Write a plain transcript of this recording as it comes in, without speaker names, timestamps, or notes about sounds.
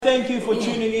thank you for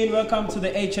tuning in. Welcome to the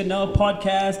HNL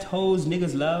podcast. Hoes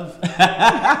Niggas Love.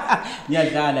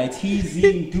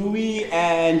 Teasy, Dewey,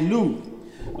 and Lou.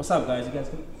 What's up, guys? You guys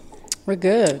good? We're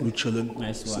good. We're chilling.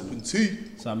 Nice one. Sipping tea.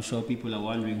 So I'm sure people are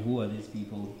wondering, who are these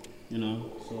people? You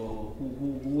know, so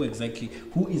who exactly,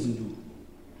 who is Ndu?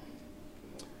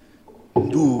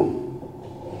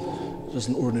 Ndu, just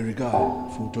an ordinary guy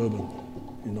from Durban,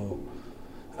 you know.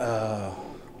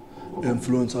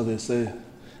 Influencer, they say.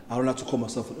 I don't like to call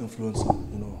myself an influencer,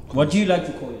 you know. What do you like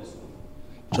to call yourself?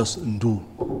 Just Ndu,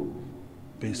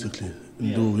 basically.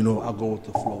 Ndu, you know, I go with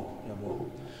the flow. Yeah, bro.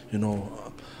 You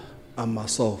know, I'm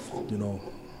myself, you know.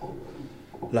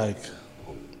 Like,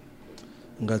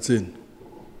 Ngatin.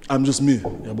 I'm just me,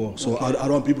 yeah, bro. So I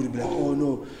don't want people to be like, oh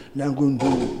no,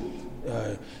 Nyangundu,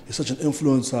 you're such an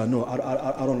influencer. No,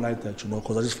 I don't like that, you know,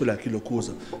 because I just feel like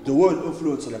Ilokoza. The word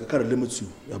influencer, like, it kind of limits you,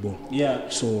 yeah, bro. Yeah.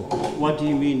 So. What do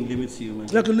you mean limits you, man?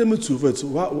 Like a limit you, but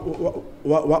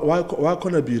why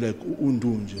can't I be like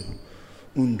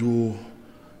Undu,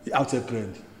 the outside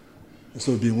brand?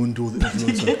 Instead of being Undu, the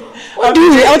influencer.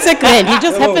 Undu, outside brand. He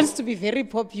just happens to be very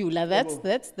popular. That's you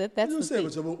the say thing.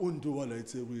 what's about Undu, what I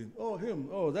say, oh him,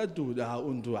 oh that dude,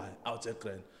 Undu, outside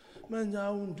brand. Man,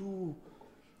 Undu,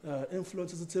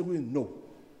 influencers to win. No.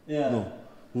 Yeah. No.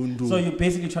 Undu. So you're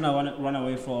basically trying to run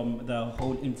away from the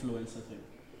whole influencer thing.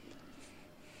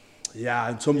 Yeah,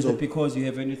 in terms Is of it because you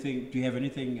have anything? Do you have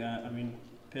anything?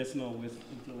 Personal with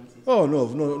influencers? Oh no,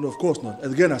 of course not.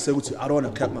 And again, I say, I don't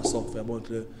want to cap myself. I want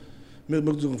to.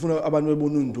 Undu,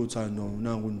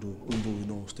 you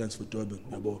know, stands for Durban.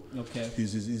 Okay.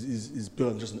 He's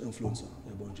bigger than just an influencer.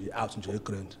 Out in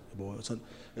grand.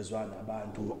 It's why I'm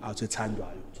out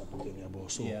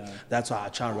So that's why I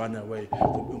try to run away from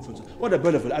influencers. What a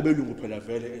benefit? I believe in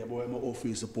my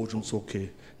office support it's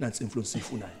okay. That's influence. That's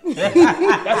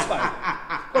fine.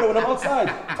 But when I'm outside,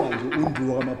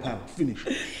 finish.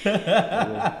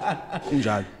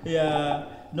 Enjoy. Yeah.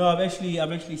 No, I've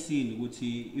actually seen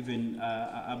Guti even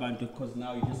Abantu, because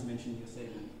now you just mentioned your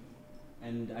segment,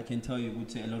 and I can tell you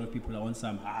Guti, a lot of people are on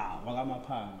some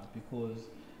wagamapang, because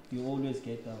you always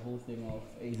get the whole thing of,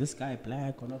 is this guy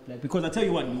black or not black? Because I tell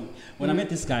you what, when I met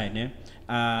this guy,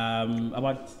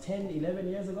 about 10, 11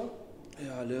 years ago.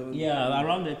 Yeah, 11. Yeah,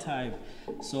 around that time.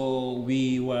 So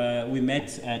we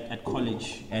met at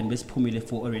college, and Miss Pumile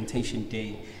for orientation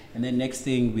day. And then next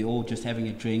thing, we all just having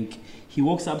a drink. He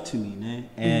walks up to me,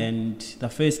 and the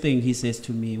first thing he says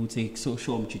to me, would say, "So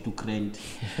show me to grand."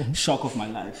 Shock of my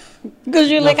life.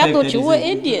 Because you're like, I thought you were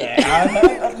Indian.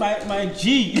 My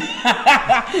G. So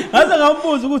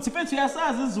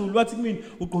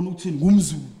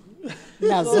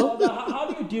how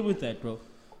do you deal with that, bro?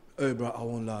 Hey, bro, I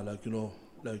won't lie. Like, you know,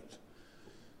 like,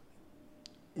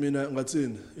 I mean,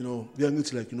 you know,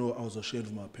 I was ashamed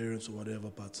of my parents or whatever,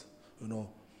 but, you know,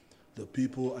 the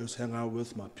people I used to hang out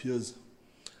with, my peers,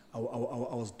 I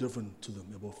was different to them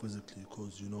physically,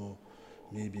 because, you know,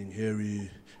 me being hairy,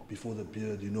 before the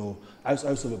beard, you know, I used to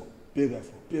have a big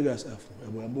ass afro.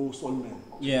 I'm more soul man.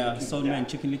 Yeah, soul man,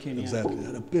 chicken licking. Exactly, I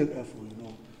had a big afro, you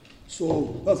know.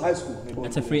 So that was high school.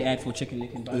 That's a free ad for chicken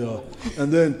licking. Yeah, and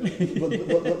then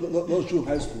that was during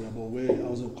high school, where I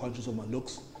wasn't conscious of my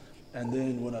looks. And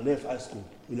then when I left high school,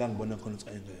 I want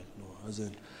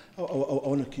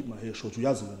to keep my hair short.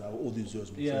 All these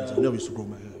years, I never used to grow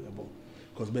my hair.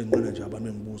 Because being manager, but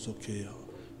was okay.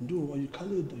 Are you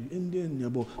colored? Are you Indian?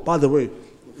 By the way,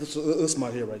 this is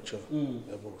my hair right here.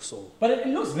 So. But it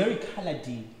looks very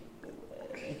colored-y.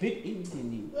 A bit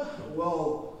Indian.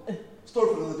 Well,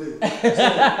 story for another day.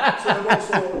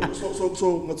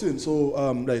 So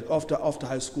like after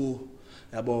high school,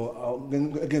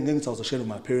 again, I was ashamed of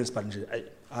my parents, but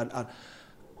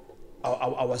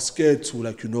I was scared to,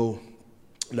 like, you know,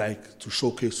 like, to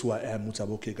showcase who I am.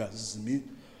 Okay, guys, this is me.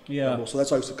 Yeah. So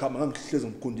that's why I used to come. I'm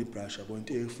Kundi Prash. I went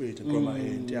to afraid to grow my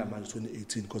hair in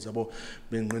 2018, because about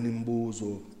being running bulls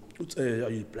or. Are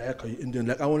you black? Are you Indian?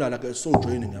 Like, I want to, like, it's so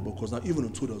draining, because now even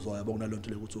on Twitter as well, I want to learn to,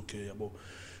 like, what's okay about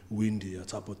windy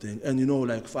type of thing. And, you know,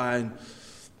 like, fine,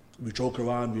 we joke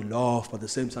around, we laugh, but at the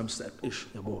same time, it's like,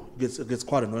 it gets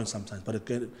quite annoying sometimes. But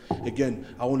again,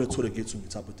 I want to Twitter get to me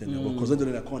type of thing, because then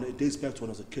it dates back to when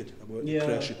I was a kid.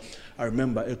 I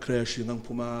remember a crash when I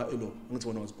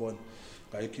was born.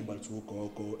 And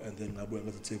then I went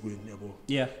to take in,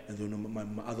 and then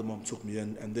my other mom took me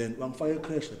in, and then one fire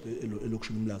crash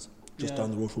just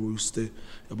down the road from where we stay.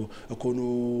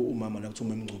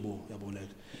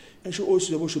 And she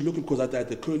also should look, because I had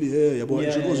the curly hair,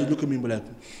 and she also look at me like,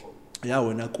 yeah,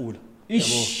 we're not cool.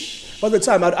 But at the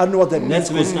time, I don't know what that meant.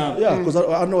 Because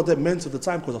I don't know what that meant at the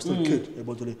time, because I was still a kid. And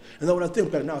then when I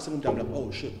think back now, I'm like, oh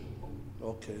shit.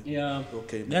 Okay. Yeah.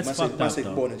 Okay. That's fucked up, Mase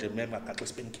though. kubona nje mengaqaqa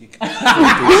spin kick. I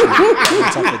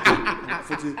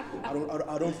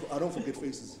don't forget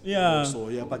faces. Yeah. So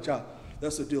yeah, but yeah,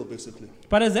 that's the deal basically.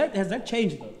 But has that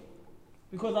changed though?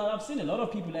 Because I've seen a lot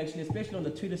of people actually, especially on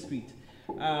the Twitter street,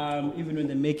 even when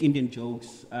they make Indian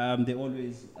jokes, they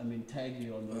always, tag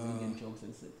you on those Indian jokes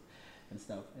and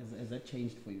stuff. Has that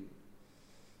changed for you?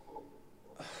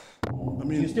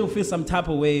 Do you still feel some type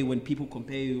of way when people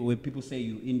compare you, when people say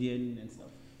you Indian and stuff?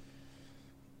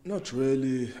 Not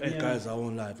really. Hey Yeah. guys, our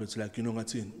own life. It's like,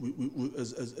 Ngatin, we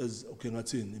as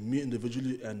Ngatin, me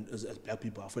individually and as black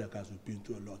people, I feel like guys we've been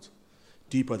through a lot.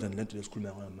 Deeper than Lentil School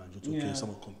man. It's okay, Yeah.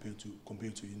 someone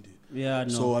compared to India. Yeah, no,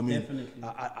 So definitely.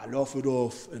 I laugh it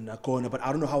off in a corner, but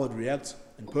I don't know how I'd react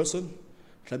in person.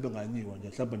 But it's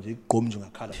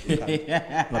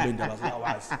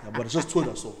just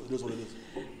Twitter, so it is what it is.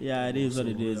 Yeah, it is what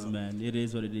it is, man. It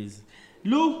is what it is.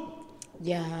 Lou,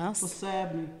 Yes. what's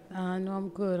happening? No, I'm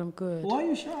good. Why are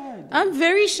you shy? I'm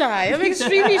very shy. I'm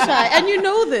extremely shy, and you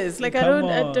know this. Like I Come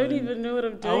don't on. even know what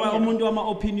I'm doing. I here. want to do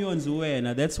my opinions away.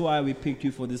 Now that's why we picked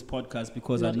you for this podcast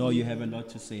because I know you have a lot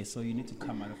to say. So you need to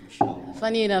come out of your shell.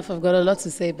 Funny enough, I've got a lot to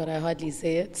say, but I hardly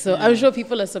say it. So I'm sure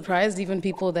people are surprised, even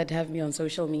people that have me on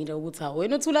social media.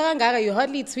 You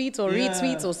hardly tweet or Yeah.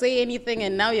 retweet or say anything,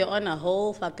 and now you're on a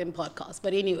whole fucking podcast.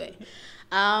 But anyway,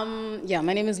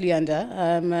 my name is Leanda.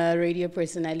 I'm a radio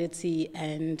personality,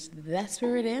 and that's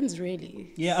where it ends,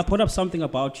 really. Yeah, I put up something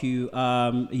about you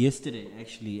yesterday,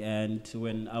 actually, and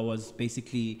when I was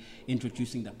basically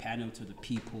introducing the panel to the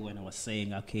people, and I was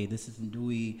saying, okay, this is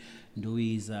Ndui.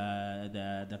 Ndui is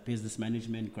the business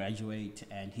management graduate,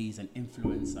 and he's an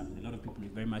influencer. A lot of people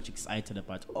are very much excited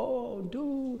about,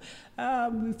 Ndui,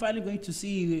 we're finally going to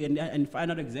see and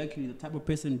find out exactly the type of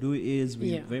person Ndui is.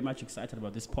 We're Yeah. very much excited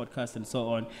about this podcast and so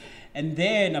on. And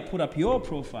then I put up your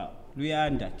profile,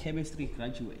 Luyanda, chemistry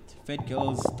graduate, Fat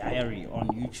Girl's Diary on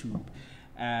YouTube,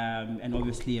 and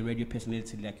obviously a radio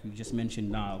personality like you just mentioned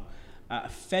now.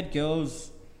 Fat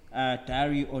Girl's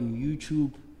Diary on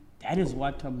YouTube, that is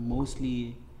what I'm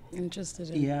mostly, Interested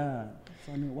in. yeah,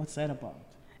 funny. What's that about?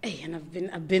 Hey, and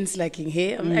I've been slacking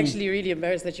here. I'm actually really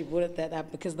embarrassed that you brought that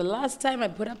up because the last time I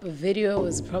put up a video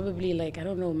was probably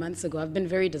months ago. I've been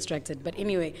very distracted. But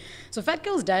anyway, so Fat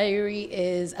Girl's Diary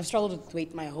is, I've struggled with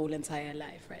weight my whole entire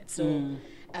life, right? So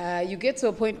you get to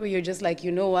a point where you're just like,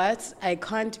 you know what? I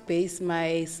can't base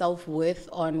my self-worth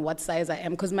on what size I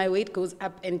am because my weight goes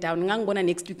up and down.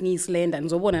 Next week, ni slender. And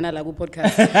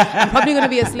podcast. I'm probably going to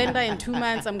be a slender in 2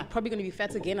 months. I'm probably going to be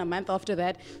fat again a month after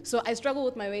that. So I struggle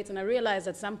with my weight, and I realized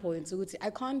at some point, so I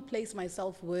can't place my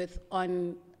self-worth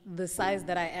on the size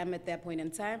that I am at that point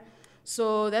in time.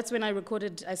 So that's when I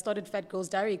started Fat Girl's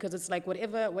Diary because it's like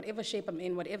whatever shape I'm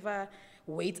in, whatever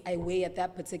weight I weigh at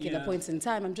that particular point in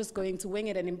time, I'm just going to wing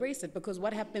it and embrace it because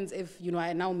what happens if,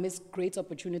 I now miss great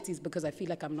opportunities because I feel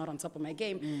like I'm not on top of my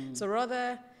game. So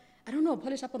rather, I don't know,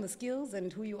 polish up on the skills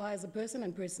and who you are as a person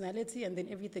and personality, and then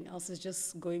everything else is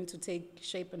just going to take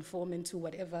shape and form into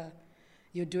whatever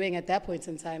you're doing at that point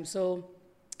in time. So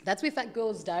that's where Fat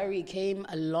Girl's Diary came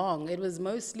along. It was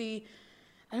mostly,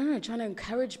 I don't know, trying to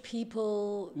encourage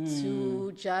people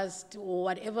to just,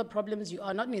 whatever problems you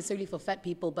are, not necessarily for fat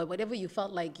people, but whatever you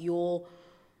felt like you're,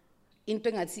 I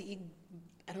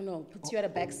don't know, puts you at a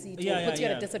backseat or puts you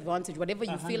at a disadvantage, whatever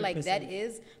you feel like 100%. that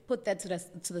is, put that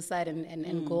to the side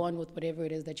and go on with whatever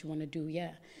it is that you want to do,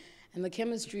 yeah. And the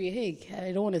chemistry, hey,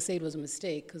 I don't want to say it was a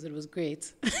mistake because it was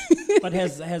great. But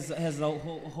has the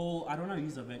whole I don't know,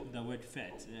 use the word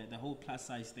fat, the whole plus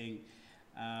size thing,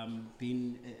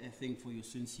 been a thing for you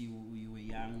since you were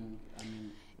young? I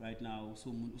mean, right now,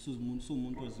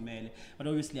 but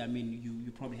obviously, I mean,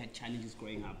 you probably had challenges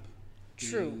growing up.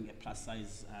 True. Being a plus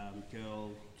size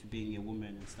girl to being a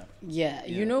woman and stuff. Yeah,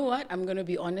 you know what? I'm going to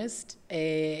be honest.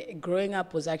 Growing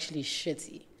up was actually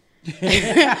shitty.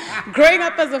 Growing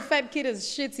up as a fat kid is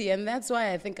shitty, and that's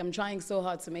why I think I'm trying so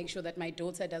hard to make sure that my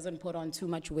daughter doesn't put on too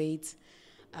much weight,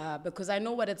 because I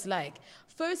know what it's like.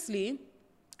 Firstly,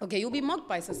 okay, you'll be mocked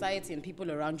by society and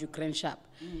people around you, crunch up.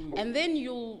 And then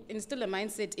you'll instill a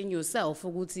mindset in yourself.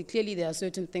 Clearly, there are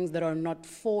certain things that are not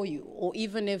for you, or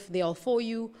even if they are for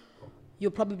you,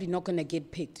 you're probably not going to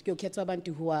get picked. You'll get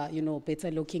abantu who are, better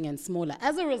looking and smaller.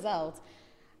 As a result,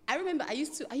 I remember I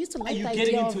used to like the idea. Are you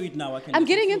getting into it now? I'm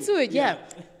getting into it, yeah.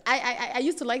 I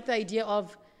used to like the idea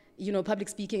of, public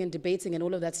speaking and debating and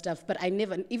all of that stuff, but I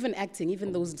never, even acting,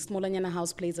 even those small Anyana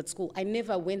house plays at school, I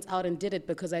never went out and did it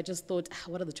because I just thought,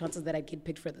 what are the chances that I get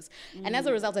picked for this? And as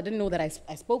a result, I didn't know that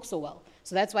I spoke so well.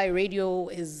 So that's why radio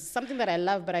is something that I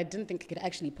love, but I didn't think I could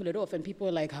actually pull it off. And people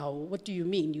were like, what do you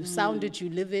mean? You sound it,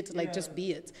 you live it, just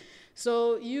be it.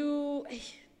 So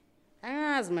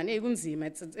Man, it's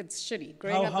shitty.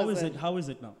 Growing up How as is a- it? How is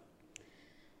it now?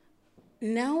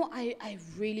 Now I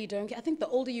really don't get. I think the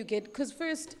older you get, because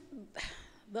first,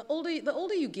 the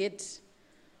older you get,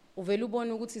 uvele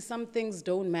ubone ukuthi some things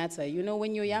don't matter. You know,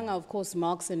 when you're younger, of course,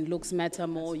 marks and looks matter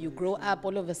more. You grow up,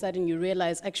 all of a sudden you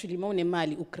realize actually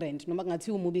mawunemali ukrent. Noma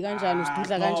kungathiwa umubi kanjani,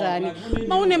 usidudla kanjani. like, when you-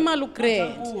 Mawunemali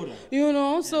ukrent. Mathapura. You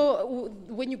know, so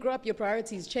when you grow up, your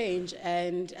priorities change,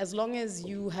 and as long as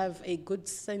you have a good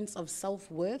sense of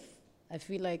self-worth, I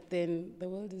feel like then the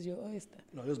world is your oyster.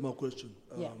 Now, here's my question.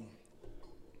 Yeah.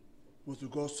 With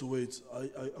regards to weight,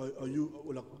 are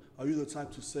you the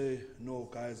type to say, no,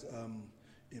 guys,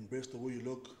 embrace the way you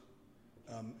look,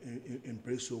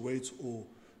 embrace your weight, or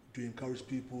do you encourage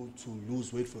people to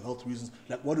lose weight for health reasons?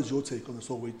 Like, what is your take on this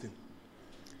whole weight thing?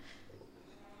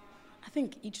 I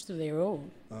think each to their own.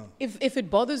 If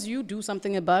it bothers you, do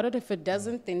something about it. If it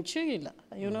doesn't, then chill.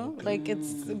 You know, like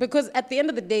it's because at the end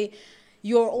of the day,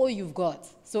 you're all you've got.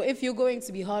 So if you're going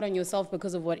to be hard on yourself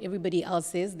because of what everybody else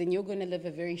says, then you're going to live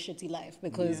a very shitty life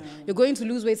because you're going to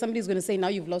lose weight. Somebody's going to say, now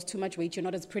you've lost too much weight. You're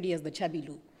not as pretty as the chubby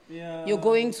Lou. Yeah. You're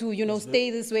going to, stay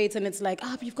this weight, and it's like,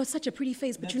 but you've got such a pretty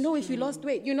face. But if you lost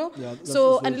weight, Yeah, that's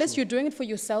So very unless true. you're doing it for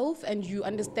yourself and you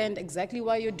understand exactly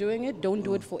why you're doing it, don't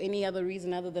do it for any other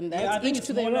reason other than that. Yeah, I think Each it's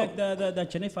to more their like own. the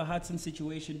Jennifer Hudson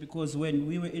situation, because when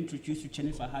we were introduced to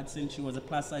Jennifer Hudson, she was a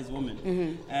plus-size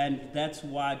woman, and that's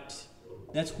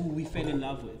who we fell in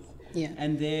love with. Yeah.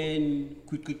 And then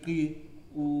quickly,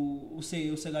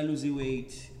 lose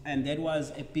weight, and that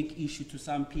was a big issue to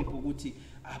some people.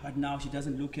 But now she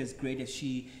doesn't look as great as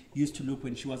she used to look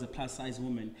when she was a plus-size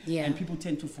woman. Yeah. And people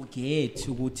tend to forget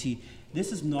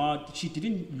this is not. She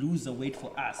didn't lose the weight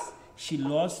for us. She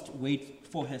lost weight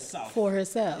for herself. For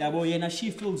herself. Yeah, well, yeah, she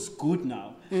feels good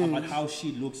now about how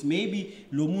she looks. Maybe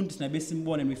lo muntu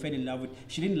sinabe and we fell in love with.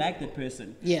 She didn't like that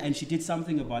person. Yeah. And she did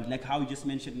something about it, like how you just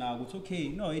mentioned now. It's okay.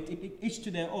 No, it each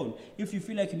to their own. If you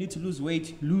feel like you need to lose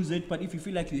weight, lose it. But if you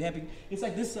feel like you're happy, it's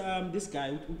like this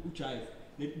guy Uchive.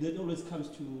 That always comes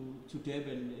to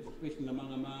Durban, especially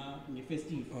in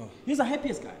festive. He's the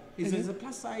happiest guy. He's a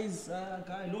plus size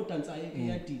guy, low dancer,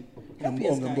 happiest guy.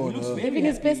 He looks very Living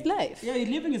his happy. best life. Yeah, he's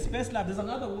living his best life. There's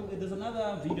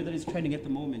another video that is trending at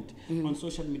the moment on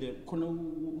social media.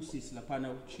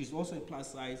 She's also a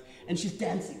plus size and she's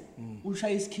dancing.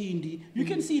 Usha is kindi. You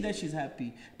can see that she's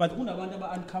happy. But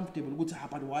uncomfortable.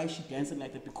 But why is she dancing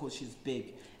like that? Because she's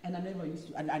big. And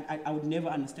I would never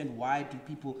understand why do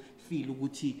people feel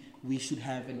we should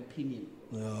have an opinion.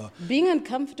 Being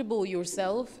uncomfortable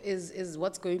yourself is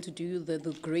what's going to do the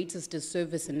greatest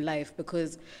disservice in life,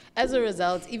 because as a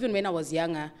result, even when I was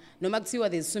younger, no matter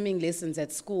there's swimming lessons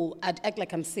at school, I'd act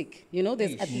like I'm sick.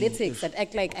 There's athletics, I'd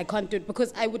act like I can't do it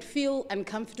because I would feel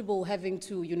uncomfortable having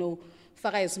to,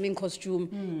 faka a swimming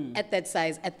costume at that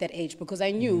size, at that age, because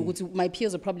I knew my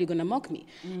peers are probably going to mock me.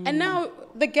 And now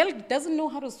the girl doesn't know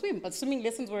how to swim, but swimming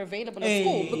lessons were available at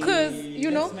school because,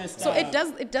 that's messed so up.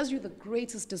 it does you the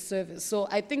greatest disservice. So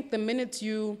I think the minute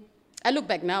I look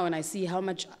back now and I see how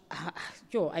much,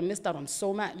 I missed out on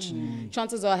so much.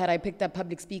 Chances are, had I picked up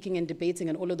public speaking and debating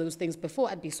and all of those things before,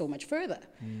 I'd be so much further.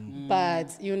 But,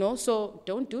 so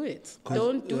don't do it.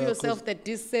 Don't do yourself that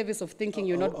disservice of thinking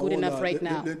you're not good enough right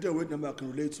now. The weight number I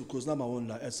can relate to, because now my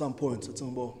own, at some point I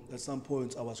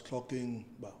was clocking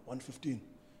about 115.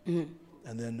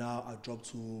 And then now I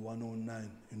dropped to 109,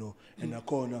 and I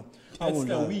corner. That's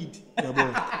the weed.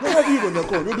 Not even the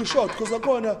corner. You'll be short because I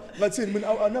corner. Like I mean,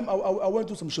 I went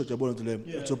through some shit. To a point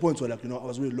where, I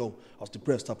was really low. I was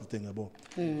depressed, type of thing.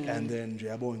 And then to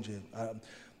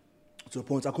a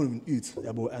point I couldn't even eat.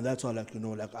 And that's why,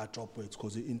 I dropped weight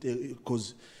because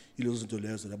you listen to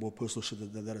layers about personal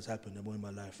shit that has happened in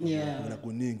my life. Yeah.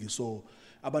 So,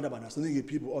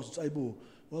 people also say,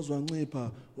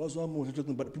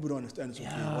 but people don't understand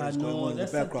what is going on in the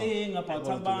That's the background. thing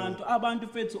about abantu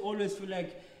fethu always feel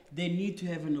like they need to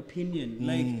have an opinion.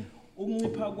 Like,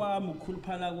 ukuncipha kwami,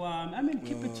 ukukhuluphala kwami. I mean,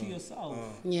 keep it to yourself.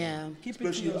 Yeah. Keep it to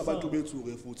Especially yourself. abantu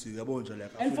bethu-ke futhi, yabo nje,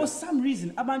 like, I And feel for like- some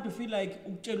reason, abantu feel like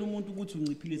ukutshela umuntu ukuthi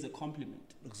unciphile is a compliment.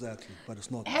 Exactly, but it's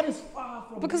not. That is far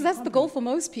from Because being that's a the goal compliment. for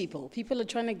most people. People are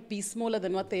trying to be smaller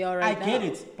than what they are right now. I get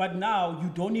it, but now you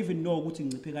don't even know ukuthi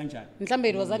ngiciphe kanjani. Mhlambe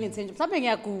it was unintentional. Mhlambe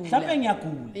Mhlambe ngiyagula.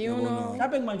 ngiyagula. You know.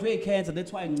 Mhlambe ngibanjwe i-cancer,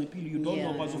 that's why ngiciphile. You don't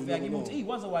Yeah. know bazofika kimi uthi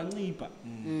waze wancipha.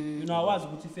 Awazi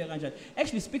ukuthi ifika kanjani.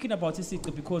 Actually, speaking about isici,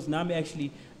 because nami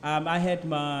actually I had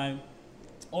my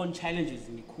own challenges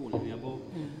in Ikula,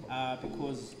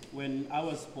 because when I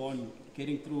was born,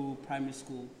 getting through primary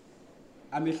school,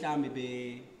 amehlami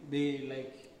be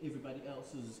like everybody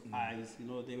else's eyes,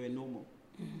 they were normal.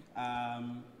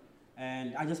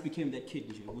 And I just became that kid.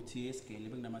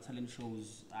 Living my talent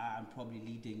shows, I'm probably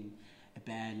leading a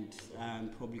band. I'm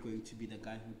probably going to be the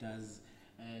guy who does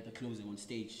the closing on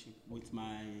stage with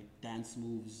my dance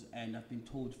moves. And I've been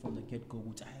told from the get-go,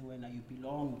 when you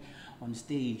belong on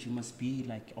stage, you must be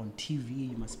like on TV,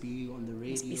 you must be on the radio.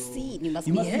 You must be seen, you must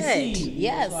be heard. Seen.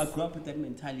 Yes. So I grew up with that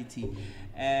mentality.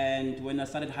 And when I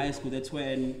started high school, that's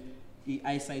when the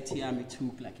eyesight here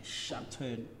took like a sharp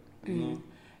turn, you know.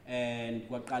 And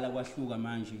kwaqala kwahluka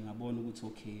manje ngabona ukuthi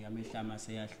okay amehla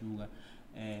amase yahluka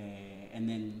and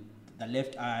then the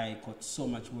left eye got so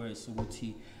much worse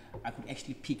ukuthi I could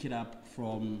actually pick it up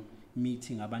from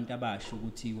meeting abantu abasha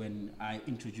ukuthi when I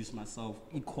introduce myself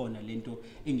ikhona lento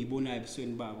engibona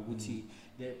ebusweni babo ukuthi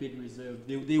they're a bit reserved,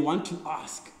 they want to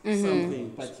ask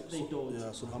something but they don't.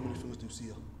 Yeah, so how many fingers do you see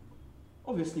here?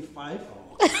 Obviously 5.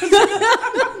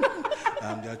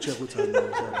 Yeah, check what time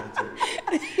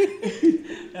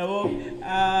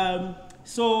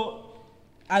so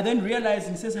I then realized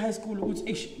in says high school,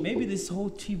 maybe this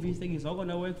whole TV thing is not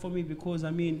gonna work for me because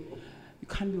I mean, you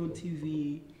can't be on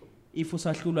TV if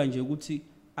usahlulwa nje ukuthi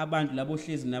abantu labo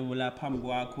hlezi nabo la phambi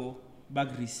kwakho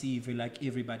bak-receive like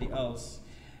everybody else.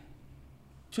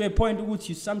 To a point which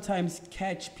you sometimes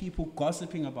catch people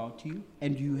gossiping about you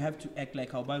and you have to act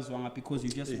like awubazwanga because you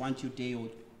just want your day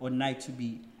or night to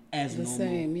be as the normal.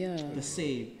 Same, yeah. The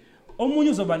same. Omunye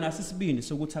uzoba naso isibindi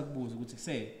sokuthi akubuze ukuthi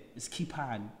say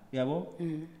isikhiphani, yabo?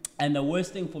 And the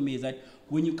worst thing for me is that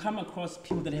when you come across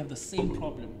people that have the same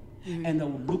problem and I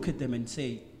will look at them and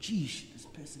say, geez, this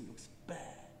person looks bad.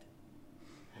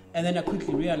 And then I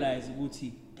quickly realize,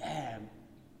 damn,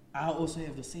 I also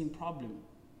have the same problem.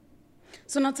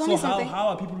 So now tell me something. How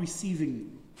are people receiving me?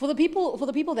 For the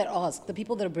people that ask, the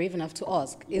people that are brave enough to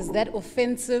ask, is that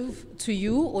offensive to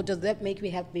you, or does that make me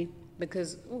happy?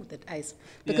 Because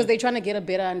they're trying to get a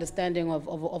better understanding of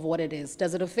what it is.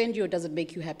 Does it offend you, or does it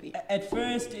make you happy? At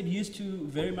first, it used to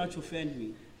very much offend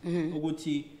me.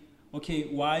 Okay,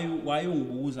 why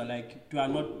ungibuza? Like, do I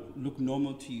not look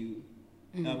normal to you?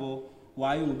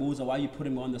 Why ungibuza? Why are you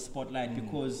putting me on the spotlight?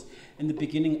 Because in the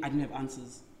beginning, I didn't have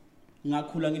answers. Then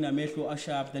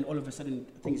all of a sudden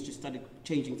things just started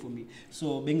changing for me.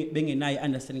 So being a nice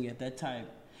understanding at that time.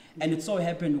 And it so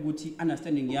happened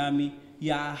understanding yami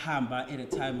hamba at a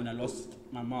time when I lost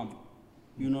my mom.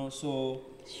 You know, so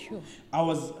sure. I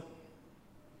was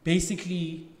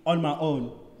basically on my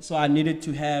own. So I needed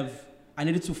to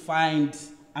find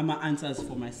my answers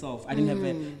for myself. I didn't have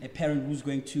a parent who's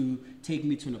going to take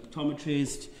me to an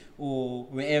optometrist or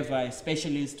wherever, a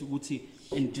specialist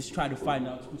and just try to find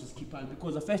out who to keep on.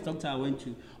 Because the first doctor I went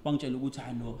to, I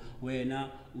know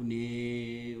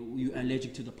you're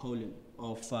allergic to the pollen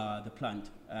of the plant.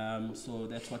 So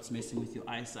that's what's messing with your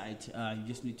eyesight. You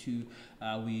just need to,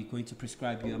 we're going to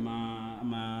prescribe you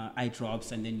eye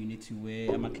drops, and then you need to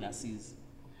wear glasses.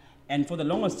 And for the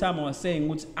longest time I was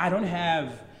saying, I don't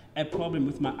have a problem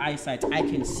with my eyesight. I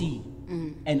can see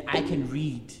and I can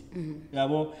read. Yeah,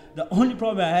 well, the only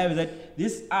problem I have is that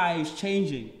this eye is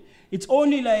changing. It's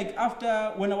only like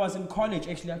after, when I was in college,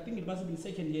 actually, I think it must have been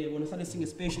second year, when I started seeing a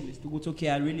specialist, okay,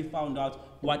 I really found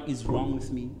out what is wrong with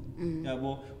me. Yeah,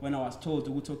 well, when I was told,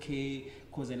 okay,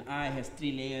 because an eye has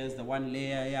 3 layers, the one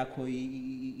layer,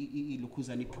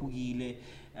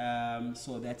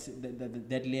 so that's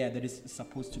that layer that is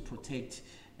supposed to protect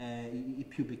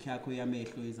pubic hair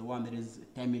is the one that is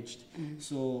damaged.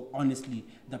 So honestly,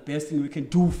 the best thing we can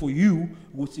do for you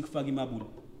was to fagi mabul.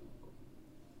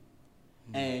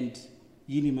 And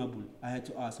yini mabul, I had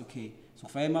to ask, okay, so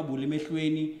if I mabul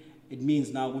emehlweni, it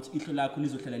means now what ihlo lakho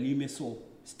lizohlala lime so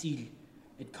still.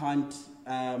 It can't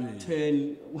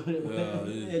turn,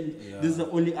 and this is the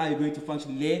only eye going to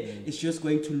function. It's just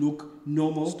going to look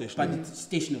normal, but it's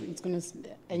stationary. It's gonna,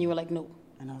 and you were like, no.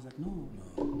 And I was like, no.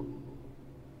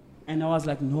 And I was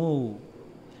like, no.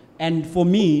 And for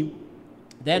me,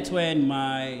 that's when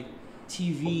my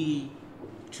TV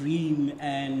dream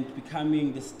and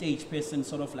becoming the stage person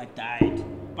sort of like died.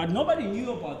 But nobody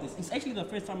knew about this. It's actually the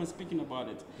first time I'm speaking about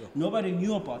it. Yeah. Nobody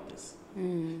knew about this.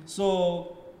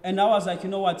 So, and I was like, you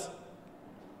know what?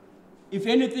 If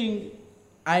anything,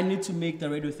 I need to make the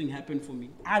radio thing happen for me.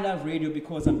 I love radio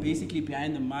because I'm basically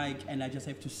behind the mic and I just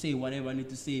have to say whatever I need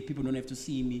to say. People don't have to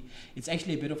see me. It's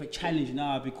actually a bit of a challenge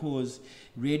now because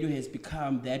radio has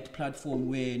become that platform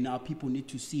where now people need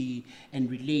to see and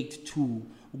relate to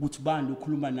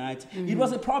It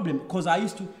was a problem because I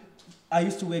used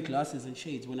to wear glasses and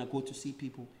shades when I go to see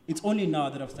people. It's only now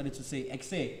that I've started to say,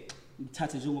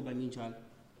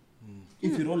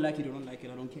 if you don't like it, you don't like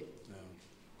it. I don't care.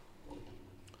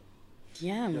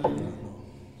 Yeah, man. No.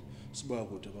 Siba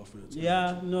kude bafethu.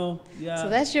 Yeah, no, yeah. So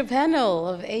that's your panel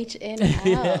of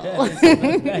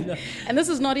HNL. And this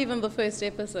is not even the first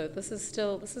episode. This is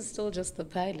still just the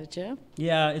pilot, yeah?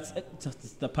 Yeah, it's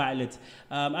the pilot.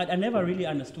 I never really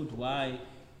understood why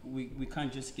we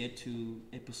can't just get to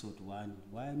episode 1.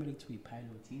 Why am I to be pilot?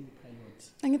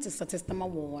 I need to suggest them a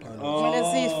war. Oh,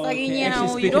 okay.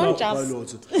 Actually, You don't Pilot,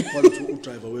 just.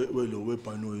 driver we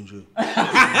pano nje.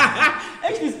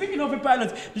 Actually, speaking of a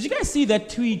pilot, did you guys see that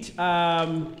tweet?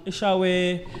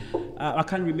 Ishawe, I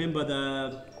can't remember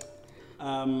the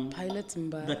Pilot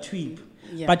the tweet,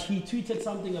 Yeah. but he tweeted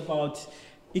something about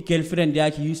a girlfriend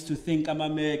that he used to think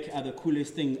Amamek are the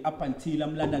coolest thing up until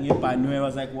I'm landing in Banwe. I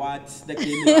was like, what? The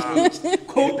game is changed.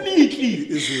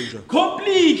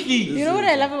 Completely. You know what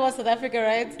I love about South Africa,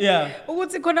 right? Yeah.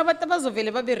 Ukuthi khona abantu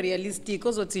abazovele babe realistic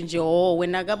ozothi nje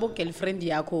wena kabo girlfriend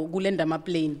yakho kulenda ama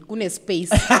plane kune space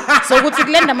so ukuthi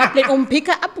kulenda ama plane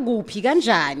umphika up kuphi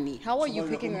kanjani? How are you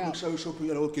picking her up? Show shopping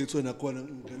la gate na khona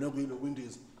ngena kuyilo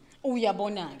windows.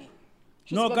 Uyabona ke.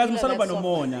 No, guys, msalaba no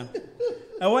mona.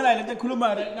 I want to let the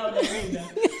kuluma right now.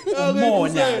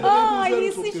 Mona. Oh,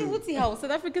 you see, Shuti, how South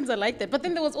Africans are like that. But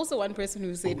then there was also one person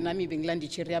who said, Nami Binglandi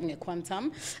Chiriam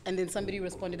Quantum. And then somebody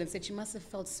responded and said, she must have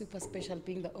felt super special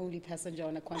being the only passenger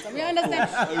on a Quantum. You understand?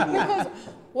 Because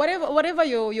whatever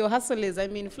your hustle is, I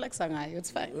mean, flex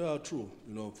it's fine. Yeah, true.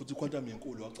 You know, futhi quantum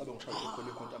inkulu acaba ngishaya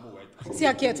khona quantum white.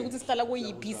 Siyakhetha ukuthi sihlala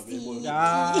kuyipc.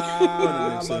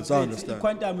 I understand.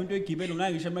 Quantum into egibela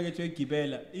ungangisho makethu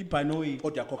egibela ibhanoyi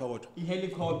Kodwa yakhokha kodwa.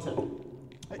 helicopter.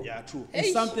 Yeah, true.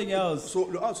 It's something else. So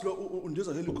there's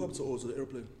a helicopter or the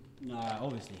airplane? Nah,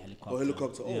 obviously helicopter. Oh,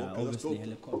 helicopter. Oh, Yeah, okay, that's obviously dope.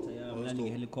 helicopter. Yeah, Oh, I'm that's landing a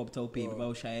dope. helicopter, baby.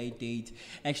 Bawushaya date.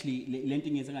 Actually,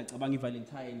 lenting is ngicabanga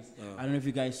Valentine's. I don't know if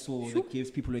you guys saw the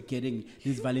gifts people are getting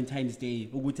this Valentine's Day.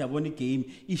 Ukuthi abone game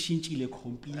ishintshile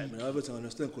completely. I mean, I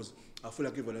understand because I feel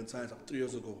like Valentine's like 3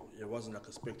 years ago, it wasn't like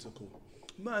a spectacle.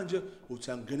 Manje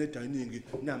uthi angena edining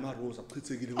nama rose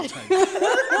achithekile uthanda.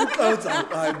 Uqala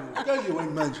hayi kanje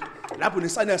wena manje. Lapho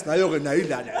nesinus nayo ke nayo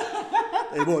idlala.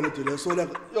 Yayibona into le so like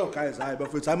yo guys hayi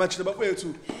bafethu hayi manje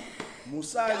bafethu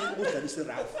musani ukudlalisa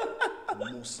rafu.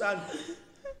 Musani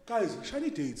guys shiny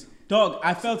dates. Dog,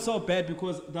 I felt so bad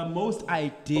because the most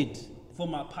I did for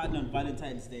my partner on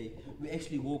Valentine's Day, we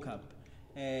actually woke up,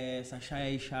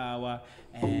 Sashaya shower,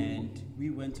 and we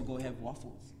went to go have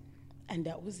waffles. And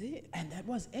that was it. And that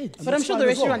was it. But I'm sure the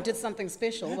fine as well. restaurant did something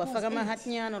special. Bafaka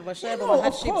mahatnyan or bashaya No, baba of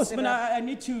hat course, shapes. but I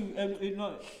need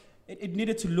to, it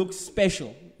needed to look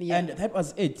special. Yeah. And that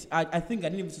was it. I think I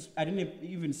didn't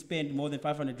even spend more than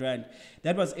 500 rand.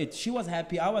 That was it. She was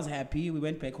happy. I was happy. We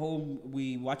went back home.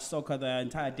 We watched soccer the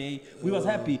entire day. We was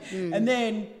happy. And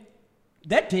then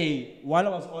that day, while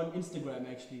I was on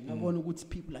Instagram, actually,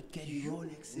 people are getting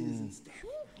Rolexes and stuff.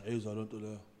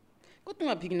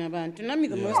 Kodwa ungaphiki nabantu. Nami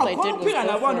the most Oh, I did was Phila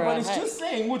go nabantu, for but a it's hike. just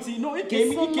saying, Uthi, no, it It's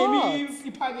gave a lot. me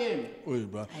iphakeme. Oy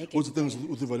bra. I get What's the things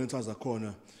with the Valentine's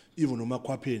akhona even noma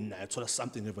khwapheni naye thola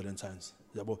something eValentine's.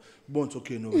 Yabo. Bonke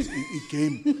okay no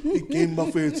i-game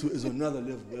bafethu is another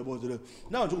level. Yabo nje.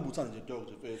 Now nje ukubuthana nje dog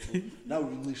nje fethu. Now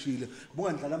uyincishile.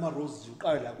 Bunga ndlala ama roses nje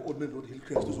uqale la ku Old Man Road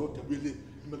Hillcrest uzodabile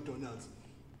McDonald's.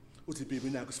 Uthi baby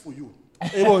nakho it's for you.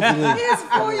 Yabo nje. It's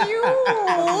for you.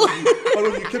 But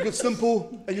when you keep it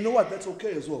simple, and you know what, that's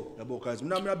okay as well. Yabo guys.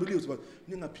 I believe but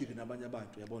ningaphiki nabanye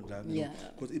abantu yabo nje Yeah.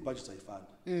 because i-budgets ayifani.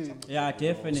 Yeah,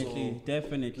 definitely.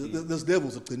 There's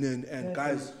levels of and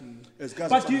guys, as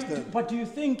guys, But do you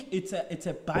think it's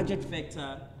a budget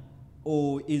factor,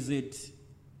 or is it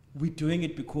we doing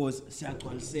it because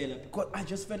siyagcwaliselwa? Because I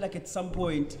just felt like at some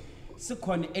point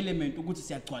sikhona element ukuthi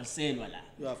siyagcwaliselwa la.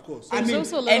 yeah, of course. I There's mean,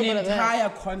 also a an little bit of that. entire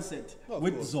concert Of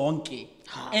with course. Zonke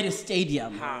at a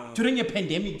stadium during a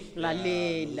pandemic.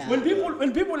 Lalela.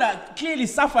 When people are clearly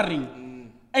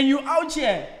suffering, and you out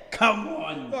here, come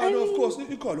on. No, of course,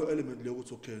 you call the element there.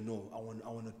 It's okay. No, I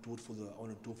want to do it for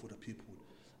the people.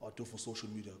 I'll do it for social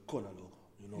media. Call a logo,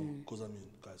 you know, because I mean,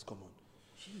 guys, come on.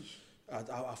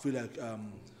 I feel like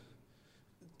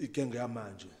it can get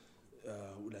managed.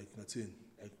 Like nothing.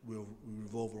 Like we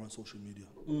revolve around social media.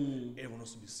 Everyone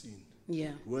wants to be seen.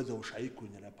 Yeah. Whether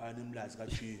ushayikunya lapha nemlazi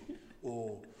kachi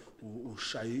or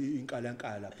ushayi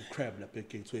inkalankala crab lapha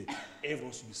gateway, everyone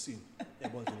wants to be seen.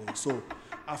 So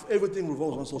everything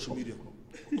revolves on social media.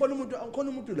 Khona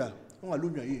umuntu la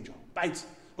ungalunywa yinja bite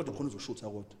kodwa khona uzoshutha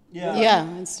kodwa. Yeah,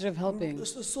 instead of helping.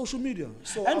 It's the social media.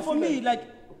 So And I for feel me, like,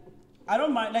 I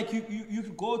don't mind. Like, you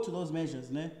could go to those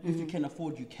measures, ne? If you can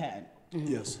afford, you can.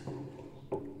 yes.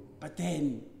 But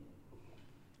then,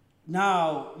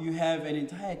 now you have an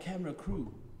entire camera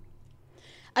crew.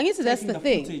 I guess that's taking the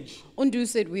thing. footage. Undu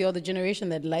said we are the generation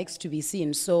that likes to be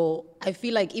seen. So I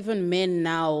feel like even men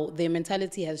now, their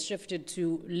mentality has shifted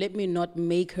to let me not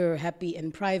make her happy in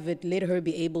private, let her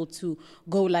be able to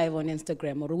go live on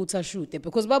Instagram or Ruta shoot it.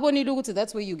 Because Baboni Lugutu,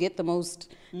 that's where you get the most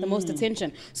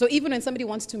attention. So even when somebody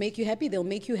wants to make you happy, they'll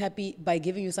make you happy by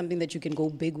giving you something that you can go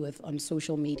big with on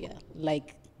social media,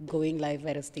 like going live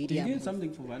at a Did you stadium. get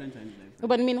something for Valentine's Day? Oh,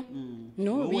 but Mina,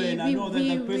 no, Wait, I know that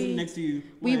the person next to you.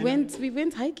 we when?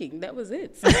 went hiking. That was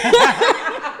it.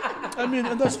 I mean,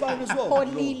 and that's fine as well.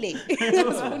 Holile. That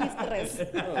was only stress.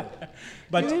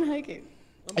 But We went hiking.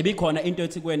 a big corner into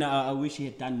it when I wish he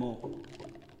had done more.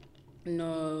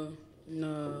 No.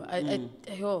 I don't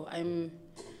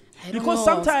Because know.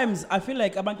 sometimes I feel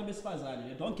like abantu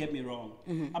besifazane, don't get me wrong,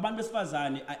 abantu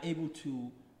besifazane are able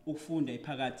to ufunda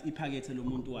iphakethe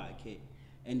lomuntu wakhe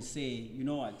and say, you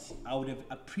know what, I would have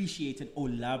appreciated or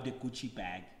loved a Gucci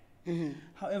bag.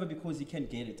 However, because he can't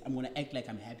get it, I'm going to act like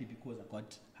I'm happy because I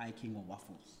got hiking or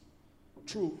waffles.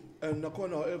 True. And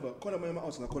nakhona, however, khona amanye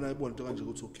ama-outs nakhona ayibona into kanje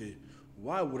ukuthi okay,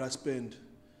 why would I spend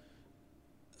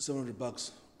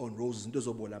 $700 on roses into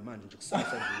ezobola manje nje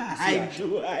kusasa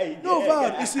nje. I No,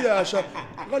 Van, isiyasha.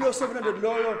 Ngalo 700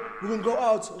 loyo, we can go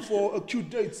out for a cute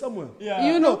date somewhere. Yeah.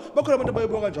 You know, Bakhona abantu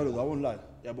abayibuka kanjalo, I won't lie.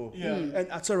 Yabo. Yeah.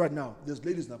 And I tell you right now, there's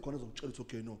ladies nakhona zokutshela ukuthi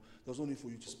okay, no, there's only for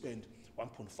you to spend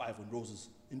 1.5 on roses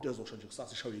into ezosha nje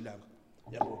kusasa ishawe ilanga.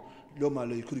 Yabo. Lo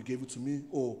mali you could have gave it to me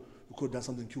or you could have done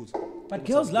something cute. But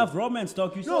girls love romance,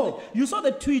 dog. You saw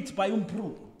the tweet by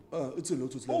Umpru. It's a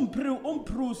lot. It's like,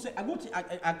 Umpru said,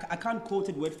 I can't quote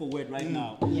it word for word right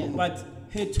now, Yeah. but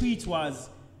her tweet was,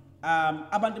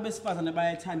 abantu besifazane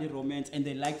bayathanda romance and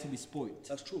they like to be spoiled.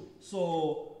 that's true.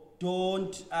 So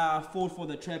don't fall for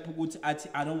the trap ukuthi athi,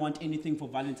 I don't want anything for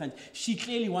Valentine's. She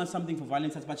clearly wants something for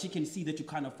Valentine's, but she can see that you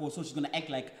can't afford, so she's going to act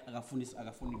like akafuni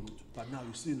lutho. But now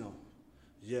you see now,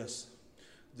 yes,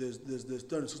 there's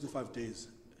 365 days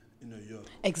in a year.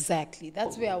 exactly.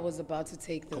 That's where I was about to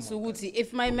take this. So, Wuti,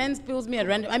 if my man spills me a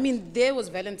random, I mean, there was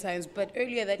Valentine's, but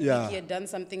earlier that Yeah. week he had done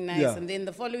something nice, Yeah. and then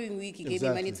the following week he gave me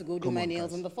money to go do Come my on, nails,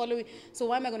 guys. and the following. So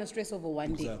why am I going to stress over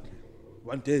one day? Exactly.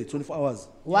 One day, 24 hours.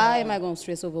 Why am I going to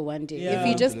stress over one day? Yeah. If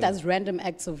he just does random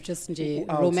acts of just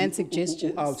romantic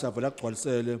gestures. Out avela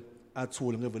kugcwalisele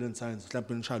athule ngeValentine's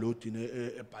mhlawumbe nishaya udine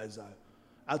ebhayizayo.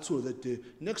 Athule that day.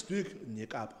 Next week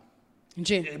niyekapa.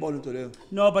 Nje. Yayibona into leyo.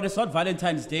 No, but it's not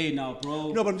Valentine's Day now,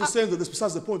 bro. No, but I'm just saying that that's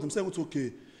besides the point. I'm saying it's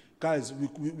okay. Guys, we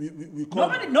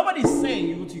can't. Nobody's saying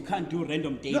you can't do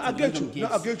random dates. No, I and get random you. No,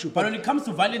 gifts. I get you, But but- when it comes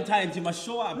to Valentine's, you must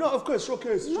show up. No, of course,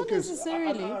 showcase. Not showcase.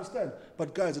 necessarily. I understand.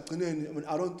 But guys, I mean,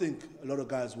 I don't think a lot of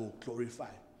guys will glorify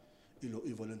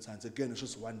Valentine's. Again, it's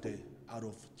just one day out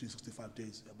of 365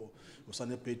 days. It was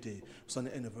on a birthday, it was on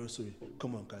an anniversary.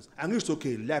 Come on, guys. And it's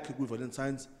okay, like with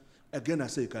Valentine's. Again, I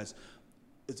say, guys,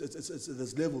 it's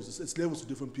there's levels. It's levels to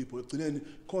different people. Then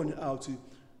calling out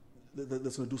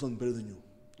that's going to do something better than you.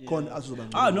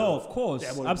 No, of course,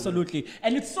 Yeah, well, absolutely.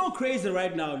 And it's so crazy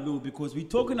right now, Lou, because we're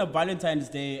talking of Valentine's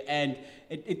Day, and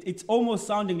it's almost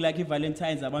sounding like if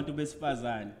Valentine's abantu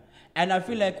besifazane. And I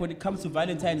feel like when it comes to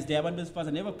Valentine's Day, abantu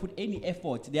besifazane never put any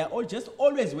effort. They are all just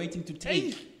always waiting to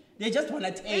take. They just want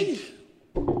to take.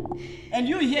 And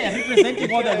you here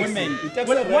representing all the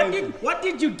women. What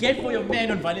did you get for your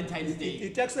man on Valentine's Day?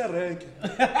 It takes a rank.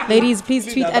 Ladies,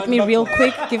 please tweet at me real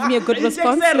quick. Give me a good It takes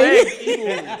response. a ladies.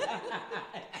 rank.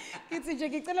 It's a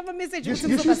joke. Tell them a message. She's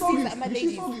ukuthi always ngizobasiza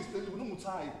ama-ladies.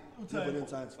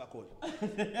 Valentine's, fuck all.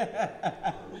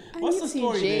 What's the Angithi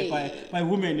story there nje. by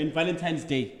women in Valentine's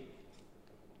Day?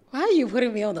 Why are you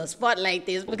putting me on the spot like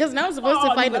this? Because now I'm supposed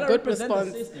to find you a gotta good represent the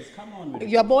response. sisters. Come on with it.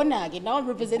 You're born again. Now I'm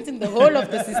representing the whole of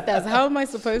the sisters. How am I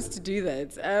supposed to do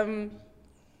that?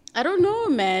 I don't know,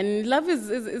 man. Love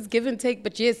is give and take.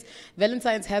 But yes,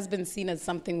 Valentine's has been seen as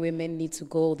something where men need to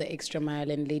go the extra mile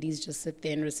and ladies just sit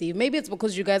there and receive. Maybe it's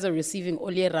because you guys are receiving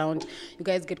all year round. You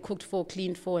guys get cooked for,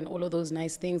 cleaned for, and all of those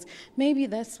nice things. Maybe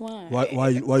that's why. Why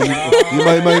you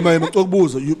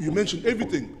mentioned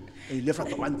everything and you left out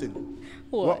the one thing.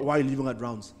 What? Why are you leaving out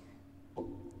rounds?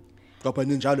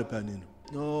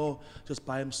 No, just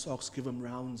buy him socks, give him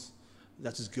rounds.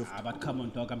 That's his gift. But come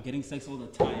on, dog. I'm getting sex all the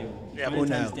time. Yeah,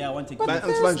 Valentine's now. Day, I want to But get it's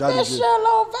It's fine, special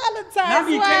on Valentine's. Now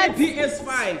we what? get a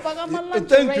PS5. Fuck, I'm a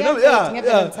Thank you. luxury. Yeah, I'm yeah.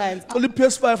 Valentine's. Only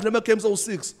PS5, never games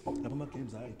 06. Never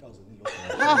games are 8,000.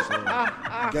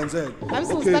 I'm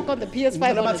still stuck on the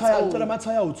PS5 on its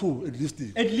own. too, at least.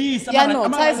 At least. Yeah, no,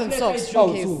 ties and socks,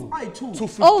 showcase. I too.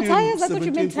 215, Oh, tires? I thought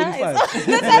you meant 17, ties. 45.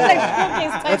 That sounds like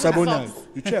showcase That's ties and about socks. now.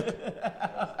 You check.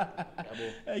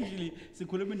 Actually,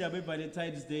 sikhuluma indaba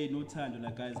ye-Valentine's Day nothando la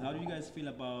guys. How do you guys feel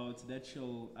about that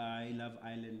show, I Love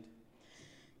Island?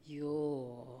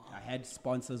 Yo. I had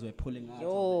sponsors were pulling out.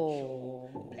 Yo.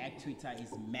 Of that show. Black Twitter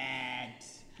is mad.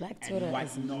 Black and Twitter what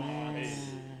is not. mad.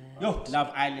 Yo,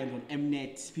 Love Island on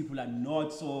Mnet. People are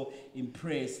not so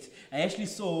impressed. I actually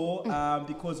saw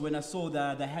because when I saw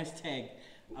the hashtag,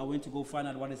 I went to go find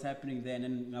out what is happening there,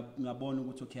 and ngabona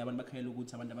ukuthi okay abantu bakhayela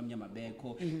ukuthi abantu abamnyama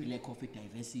bekho, lack of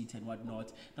diversity and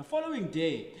whatnot. The following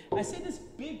day, I see this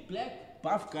big black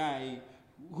buff guy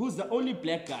who's the only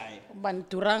black guy.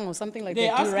 Durang or something like They're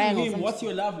that. Durang asking or him, something. what's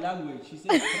your love language? He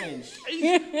said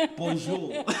French.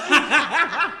 Bonjour.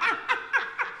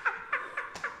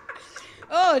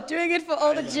 Oh, doing it for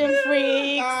all the gym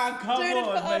freaks. Come Doing it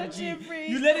for all on, the man. gym freaks.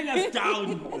 You're letting us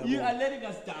down. You are letting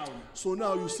us down. So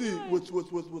now you see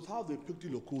with how they picked the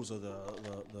locals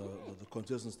the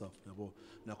contest and stuff, yabo.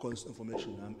 Now constant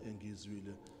information I'm engaged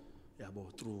really,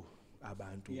 yabo, through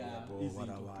abantu, Yeah, yabo,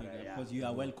 whatever, because you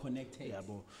are well connected.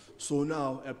 yabo. So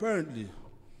now apparently,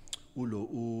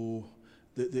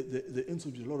 they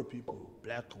interviewed a lot of people,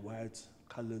 black, white,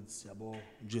 coloreds, yabo,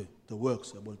 the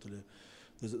works, yabo.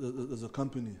 There's a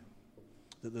company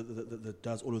that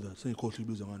does all of that. Saying called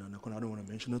Tributes, and I don't want to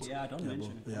mention it. Yeah, don't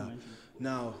mention it. Yeah. Don't mention it.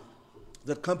 Now,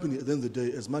 that company at the end of the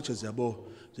day, as much as Yabo,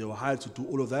 they were hired to do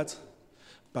all of that,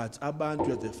 but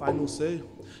Abantu at the final say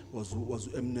was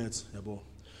Mnet, Yabo.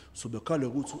 So because they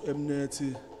go to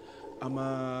Mnet, I'm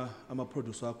a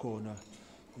producer corner.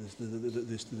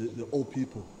 The old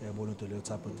people, yabo, the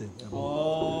type of thing. Yabo.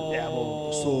 Oh,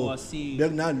 Yabo. So I see.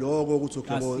 back now, logo we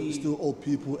talk I about see. still old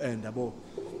people and about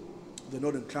they're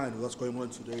not inclined with what's going on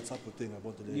today type of thing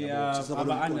about today. Yeah, Yabo. So I it's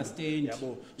not understand.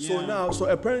 Yabo. Yeah. So now, so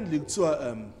apparently, to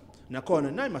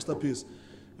Nakona Nine Masterpiece,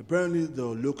 apparently they're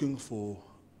looking for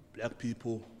black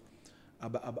people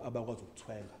about what to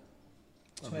twang.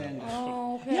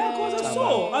 Oh, okay. Yeah, because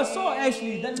I saw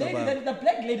actually the lady, the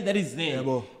black lady that is there, Yeah,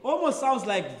 bro. almost sounds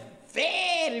like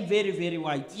very, very, very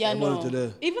white. Yeah, About no.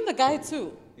 today. Even the guy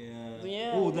too. Yeah.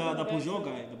 Yeah. Oh, the Peugeot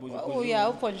guy. The Peugeot. Oh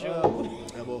yeah, bonjour.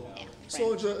 Yabo.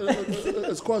 So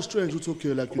it's quite strange. It's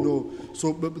okay, like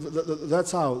So but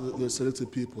that's how they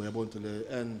selected people.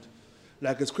 And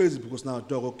like it's crazy because now,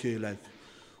 dog, okay, like.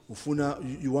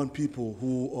 You want people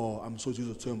who are, I'm sorry to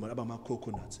use the term, but about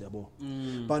coconuts.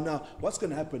 But now, what's going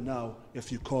to happen now if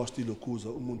you cast the Lokuza,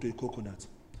 Umuntu coconut?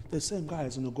 The same guy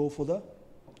is going to go for the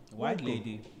White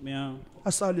lady. Yeah.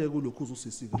 Asali ego Lokuza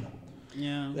Sisiga.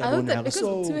 Yeah. I hope that because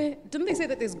So, didn't they say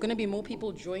that there's going to be more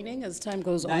people joining as time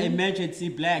goes The on? emergency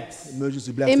blacks.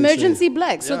 emergency black. Emergency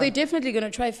black. So Yeah. they're definitely going to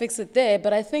try fix it there.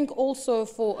 But I think also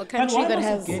for a But country why that must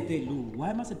has it get there, Lou?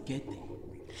 Why must it get there?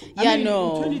 Yeah, I mean,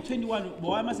 no. In 2021,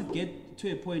 why must it get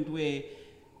to a point where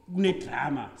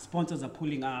drama, sponsors are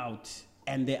pulling out,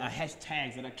 and there are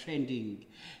hashtags that are trending,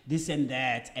 this and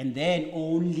that, and then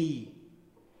only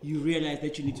you realize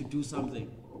that you need to do something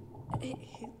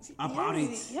about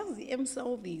it.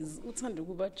 Yazi these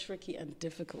uthanda tricky and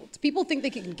difficult. People think they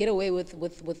can get away with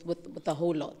the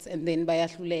whole lot, and then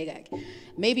bayahluleka.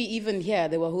 Maybe even here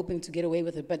they were hoping to get away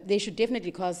with it, but they should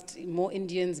definitely cast more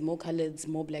Indians, more coloreds,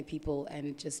 more black people,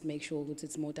 and just make sure that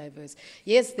it's more diverse.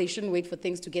 Yes, they shouldn't wait for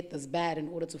things to get this bad in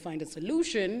order to find a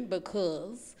solution,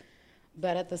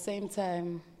 but at the same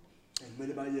time.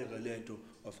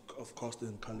 Of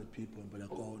costing colored people, but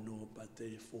like, oh no, but they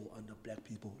fall under black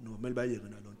people. No,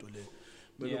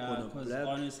 Yeah, because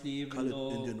honestly, even colored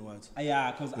though Indian whites.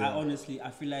 yeah, because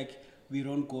I feel like we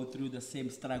don't go through the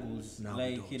same struggles. No, we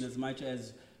like don't. in as much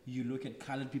as you look at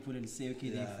colored people and say, okay,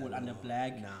 they fall under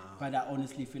black. No. But I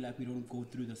honestly feel like we don't go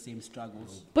through the same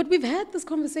struggles. But we've had this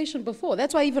conversation before.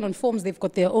 That's why even on forms they've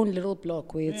got their own little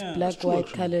block where it's Yeah, black, true, white,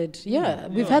 actually. colored. Yeah,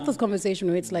 we've had this conversation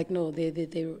where it's like, no, they're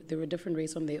a different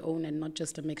race on their own and not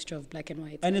just a mixture of black and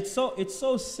white. And it's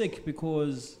so sick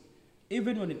because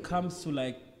even when it comes to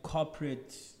like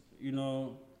corporate,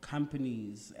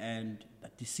 companies and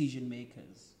decision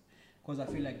makers, because I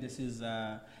feel like this is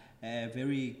a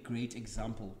very great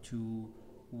example to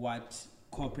what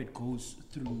corporate goes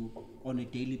through on a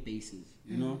daily basis,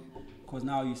 because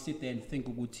now you sit there and think,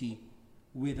 Uguti,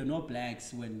 were there no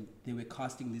blacks when they were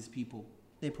casting these people?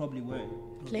 They probably were.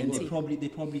 Plenty. And they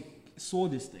probably saw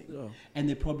this thing, and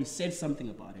they probably said something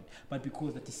about it, but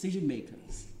because the decision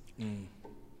makers.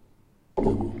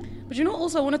 But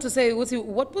also I wanted to say,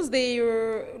 what was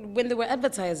their, when they were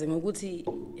advertising, we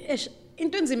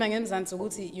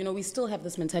still have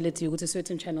this mentality,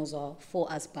 certain channels are for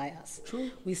us, by us.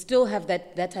 True. We still have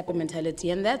that type of mentality.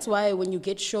 And that's why when you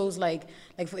get shows like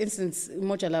for instance,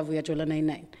 Moja Lavu ya Jola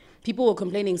 99, people were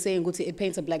complaining, saying it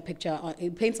paints a bad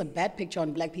picture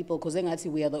on black people because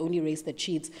we are the only race that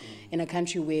cheats in a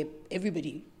country where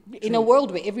everybody, in a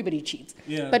world where everybody cheats.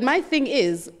 Yeah. But my thing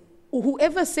is,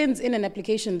 whoever sends in an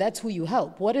application, that's who you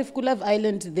help. What if Love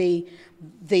Island, they,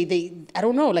 I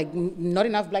don't know, like not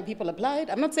enough black people applied?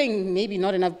 I'm not saying maybe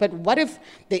not enough, but what if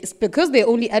because they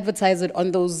only advertise it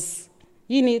on those,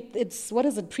 what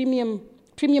is it, premium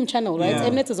channel, right? Yeah.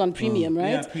 Mnet is on premium,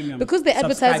 right? Yeah, premium. Because they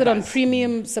advertise it on Subscribers.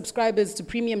 premium subscribers to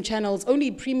premium channels,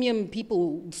 only premium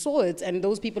people saw it, and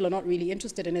those people are not really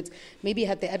interested in it. Maybe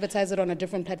had they advertised it on a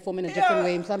different platform in a different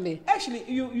way, maybe. Actually,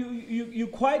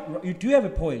 you do have a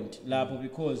point, Labo,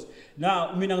 because now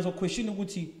I mean I was a question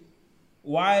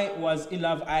why was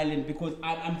Love Island? Because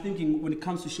I'm thinking when it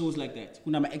comes to shows like that,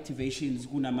 kunama activations,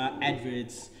 kunama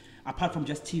adverts, apart from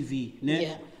just TV, ne?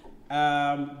 Yeah.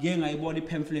 Ngiyayibona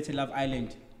ipamphlet eLove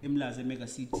Island eMlazi eMega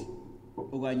City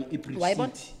okanye eBridge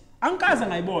Wayibona? City. Angikaze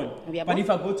ngayibona. Uyabona? But if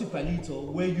I go to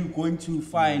Palito, where you going to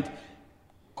find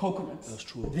coconuts? That's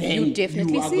true. Then You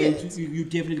definitely are see going it. to, you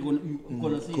definitely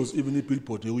gonna see it. Because even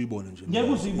i-billboard uyibone nje. Ngeke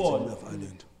uzuyibone. Love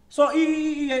Island. So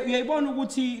uyayibona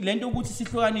ukuthi lento ukuthi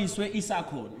sihlukaniswe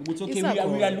isakhona ukuthi okay we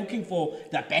Isakhona. are looking for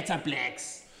the better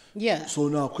blacks. Yeah. So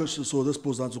now question, so this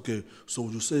goes down to, okay, so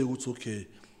would you say it's okay,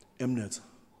 Mnet,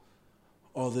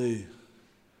 are they,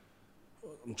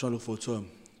 I'm trying to look for a term,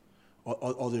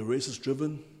 are they racist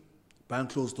driven, behind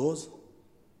closed doors,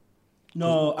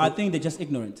 No, I think they're just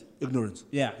ignorant. ignorant?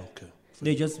 Yeah. Okay.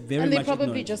 They're just very And they're much probably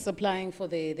ignorant. just applying for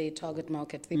their target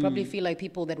market. They probably feel like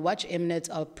people that watch Mnet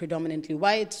are predominantly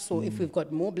white. So if we've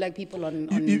got more black people on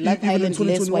Love even in Island,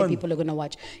 less 2021. white people are going to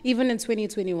watch. Even in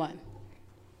 2021.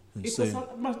 It's a Insane.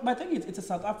 my thing is it's a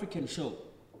South African show.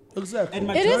 Exactly. And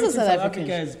It is a majority of South South African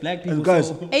Africa is black people. And guys,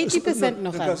 so, 80%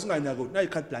 no guys, singanyako, now you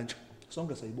can't blanch.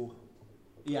 Sonke sayibuka.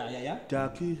 yeah.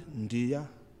 Daki, Ndia,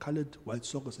 Khaled, White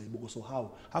Soccer sayibuka. So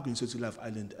how can you say to Love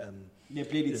Island, They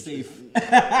played it safe.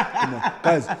 come on.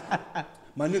 Guys,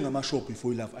 maningi ama-show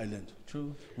before Love Island.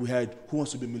 True. We had Who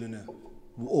Wants to Be a Millionaire.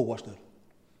 We all watched that.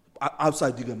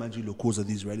 Outside Diga Manjilo, cause of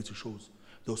these reality shows.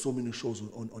 There were so many shows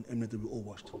on Mnet that we all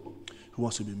watched. Who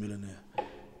Wants to Be a Millionaire?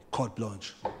 Carte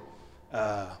Blanche.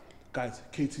 Guys,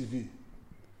 KTV.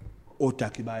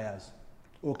 Otaki Bayas.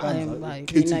 All kinds of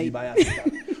KTV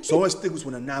Bayas. So always think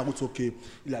when now it's okay,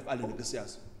 Love Island is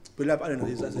yes. But Love Island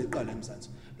is as a color in sense.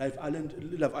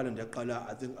 Love Island, they color,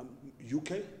 I think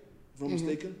UK, if I'm not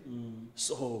mistaken.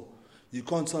 So you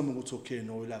can't tell me what's okay.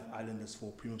 No, Love Island is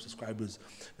for premium subscribers.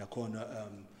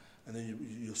 And then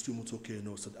you assume what's okay.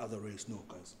 No, it's the other race. No,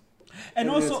 guys. And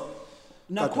also,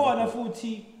 nakhona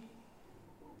futhi,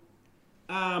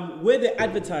 where they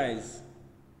advertise,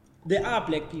 there are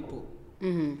black people.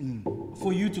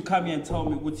 For you to come here and tell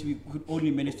me what we could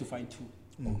only manage to find two.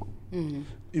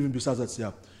 Even besides that,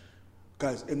 yeah.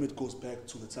 Guys, Mnet goes back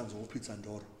to the times of Pizza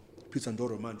Ndoro. Pizza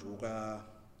Ndoro, man,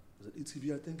 was it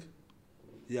ETV, I think?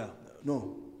 Yeah,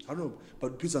 no, I don't know.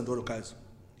 But Pizza Ndoro, guys,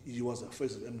 he was the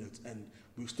face of Mnet, and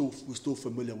we're still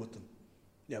familiar with him.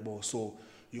 Yeah, but so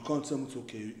you can't tell me, it's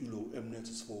okay, Mnet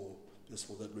is for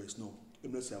that race. No,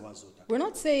 Mnet was We're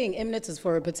not saying Mnet is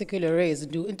for a particular race.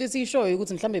 Into sisho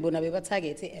ukuthi mhlambe bona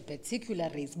bebatarget a particular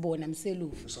race bona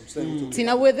mselufu. So I'm saying it's okay.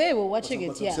 Tina we're there, we're watching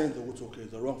But it, I'm yeah. saying that it's okay.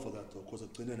 They're wrong for that though, because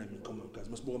come on, guys.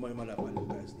 Must be my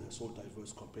guys. They're so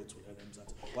diverse compared to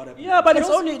LMZ. Yeah, but it's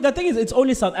only the thing is it's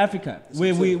only South Africa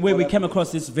where we came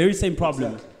across this very same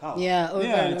problem. How? Yeah, over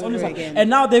Yeah, and it's over only South, again. and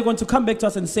now they're going to come back to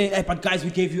us and say, hey, but guys, we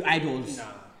gave you idols.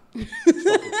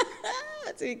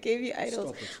 So we gave you idols.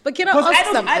 Stop it. But can I Because ask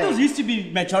something? idols used to be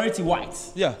majority white.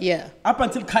 Yeah. Yeah. Up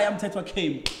until Kayam Tetwa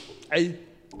came.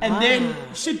 And then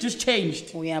shit just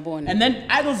changed. Uyabona. And then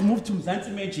idols moved to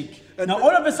Mzansi Magic. Now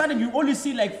all of a sudden you only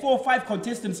see like 4 or 5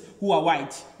 contestants who are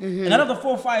white. And out of the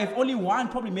 4 or 5, only one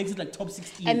probably makes it like top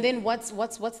 16. And then what's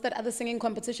that other singing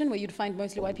competition where you'd find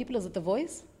mostly white people? Is it The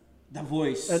Voice? The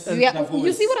Voice. Yeah, The you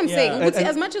Voice. see what I'm saying? Yeah. Ukuthi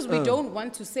as much as we don't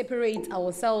want to separate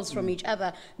ourselves from each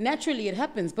other, naturally it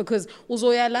happens because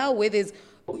uzoyala where there's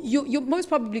you're most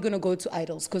probably going to go to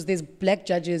idols because there's black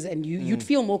judges and you'd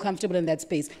feel more comfortable in that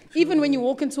space. Even when you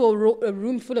walk into a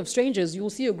room full of strangers, you'll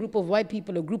see a group of white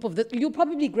people, a group of this. You'll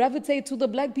probably gravitate to the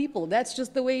black people. That's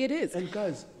just the way it is. And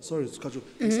guys, sorry to cut you.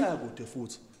 It's about the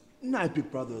food. Not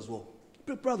Big Brother as well.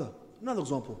 Big Brother. Another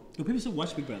example. Do people still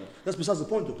watch Big Brother? That's besides the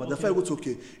point though. But the fact was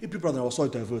okay. If Big Brother was so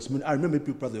diverse. I mean, I remember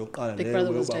Big Brother. Big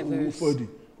Brother was diverse.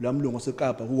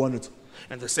 Who won it?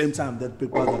 And at the same time, that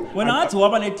Big Brother. When I had to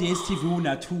watch on DSTV,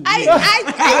 una too. I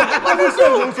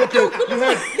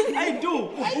I do.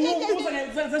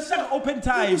 It's such an open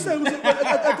time. at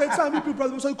that time, Big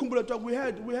Brother was so cool. We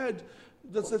had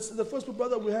that's the first Big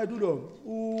Brother we had.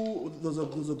 Who there's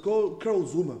a girl, Carol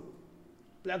Zuma,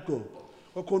 black girl.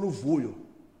 What called Vuyo.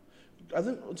 I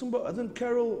think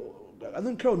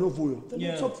Carol no Vuyo.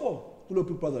 Yeah. Top 4. Kulo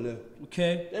Big Brother there.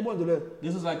 Okay. There.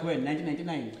 This was like when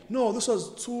 1999. No, this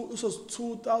was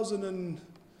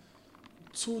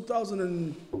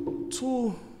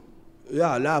 2002.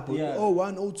 Yeah, lab. Yeah.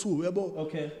 01, 02. Yabo.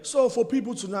 Okay. So for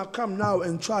people to now come now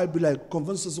and try be like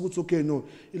convince us it's okay, no,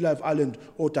 Live Island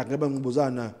or Takeba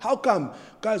Ngubuzana. How come,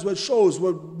 guys? Many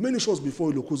shows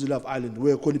before you look Live Island.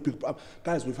 We're calling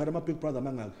guys. We've had a Big Brother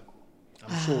Mangag.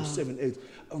 I'm sure 7, 8.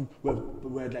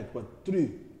 We're like 3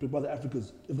 Big Brother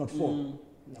Africans, if not 4.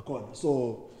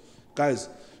 So, guys,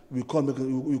 we can't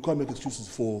make excuses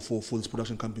for these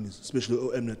production companies, especially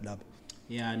Mnet Lab.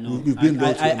 Yeah, no. We've been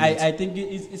I think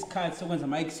it's kind of so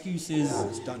my excuses.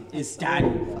 It's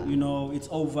done. You know, it's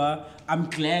over. I'm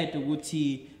glad that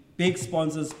Wuti big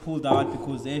sponsors pulled out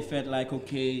because they felt like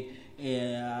okay. So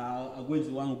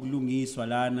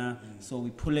we're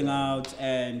pulling out,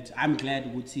 and I'm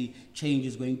glad Wuti change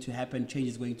is going to happen, change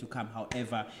is going to come.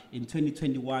 However, in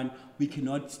 2021, we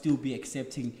cannot still be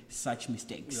accepting such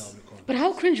mistakes. Yeah, we can't. But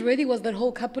how cringeworthy was that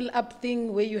whole couple up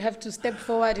thing where you have to step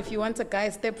forward if you want a guy,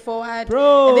 step forward,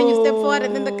 Bro. and then you step forward,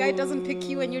 and then the guy doesn't pick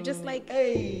you, and you're just like,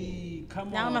 Hey, come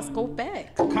on. now I must go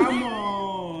back. Come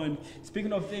on.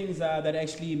 Speaking of things that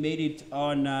actually made it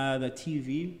on the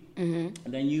TV,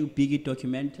 the new Biggie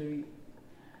documentary.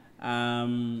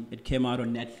 It came out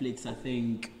on Netflix, I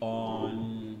think,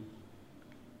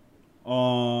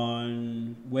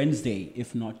 on Wednesday,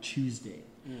 if not Tuesday.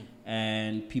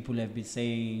 And people have been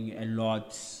saying a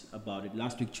lot about it.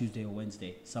 Last week, Tuesday or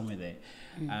Wednesday, somewhere there.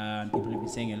 People have been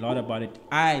saying a lot about it.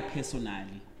 I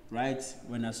personally, right,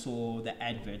 when I saw the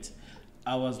advert,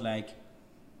 I was like,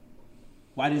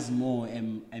 what is more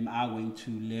am I going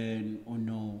to learn or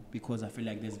know? Because I feel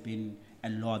like there's been a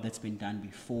lot that's been done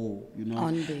before, you know.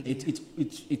 On Biggie.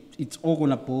 It's all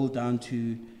gonna boil down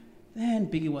to, then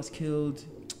Biggie was killed,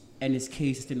 and his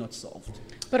case is still not solved.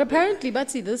 But apparently,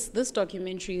 Batsy, this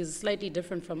documentary is slightly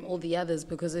different from all the others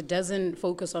because it doesn't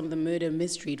focus on the murder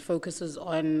mystery. It focuses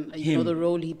on the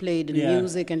role he played in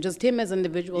music and just him as an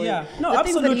individual. Yeah, no, the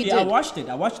things that he absolutely. I did. watched it.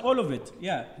 I watched all of it.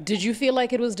 Yeah. Did you feel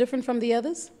like it was different from the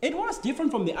others? It was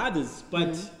different from the others,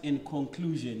 but in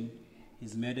conclusion,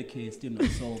 his murder case still not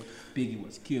solved. Biggie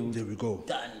was killed. There we go.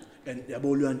 Done. And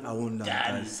Yaboluan, I won't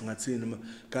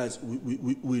guys,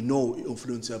 we know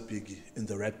influence of Biggie in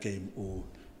the rap game or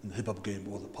in the hip hop game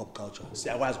or the pop culture. See,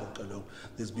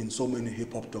 there's been so many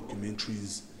hip hop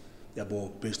documentaries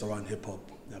based around hip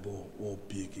hop. Or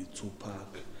Biggie,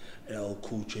 Tupac, L.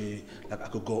 Cool J, like I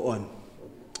could go on.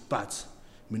 But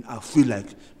I feel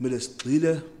like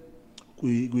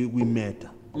we met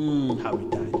how we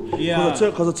died. Yeah.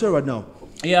 Because I tell you right now.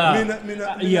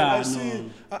 Yeah.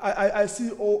 I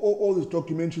see all these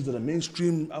documentaries that are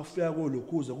mainstream. I feel go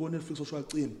Netflix social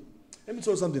team. Let me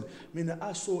tell you something.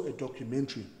 I saw a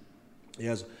documentary.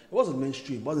 Yes, it wasn't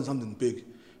mainstream. It wasn't something big.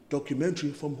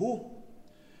 Documentary from who?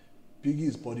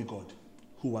 Biggie's bodyguard,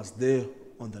 who was there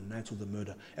on the night of the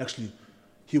murder. Actually,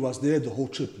 he was there the whole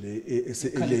trip.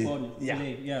 California.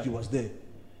 Yeah, he was there.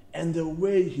 And the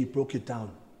way he broke it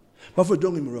down. But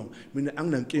don't get me wrong,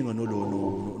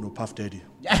 no Puff Daddy.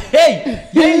 Hey!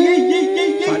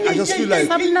 I just feel like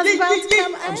Something that's about to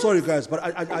come I'm out. sorry, guys, but I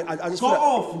just Go feel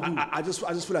off, like, I just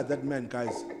feel like that man,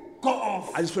 guys. Go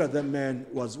off. I just feel like that man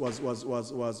was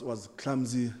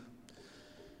clumsy,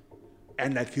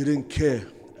 and like he didn't care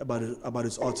about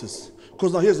his artists.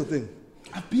 Because now here's the thing,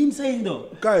 I've been saying though.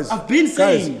 guys. I've been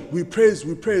saying. Guys, we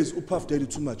praise Puff Daddy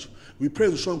too much. We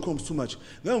praise Sean Combs too much.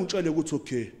 Now I'm trying to go to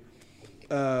okay.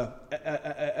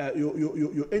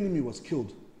 Your enemy was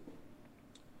killed.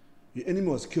 Your enemy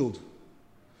was killed,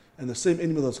 and the same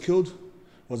enemy that was killed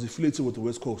was affiliated with the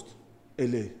West Coast,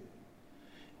 LA.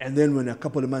 And then when a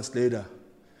couple of months later,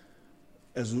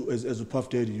 as a Puff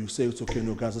Daddy, you say it's okay,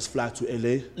 no guys, let's fly to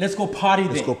LA. Let's go party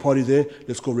there. Let's go party there.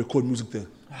 Let's go record music there.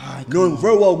 Knowing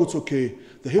very well it's okay.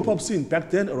 The hip hop scene back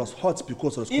then it was hot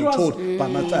because it was controlled by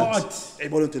my times.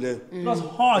 It was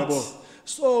hot.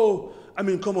 So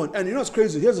come on. And you know what's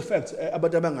crazy? Here's the fact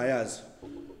about Dabang Ayaz.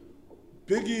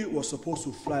 Biggie was supposed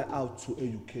to fly out to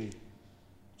AUK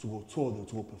to go tour there,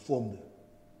 to go perform there.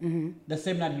 The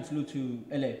same night he flew to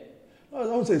LA. I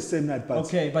won't say the same night, but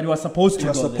Okay, but he was supposed to he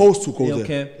was go supposed to go there.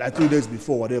 there. Okay. Like 3 days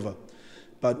before, whatever.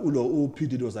 But P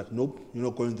Diddy was like, nope, you're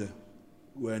not going there.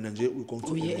 We're in Nigeria, we're going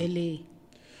to LA. LA. You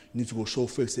need to go show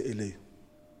face at LA.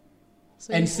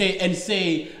 So And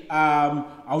say, I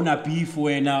wanna beef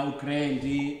when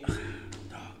Ukraine.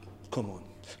 Come on.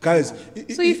 Guys.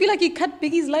 So you feel like you cut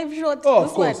Biggie's life short? Oh,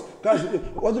 this of course. one? Guys,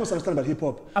 what do you understand about hip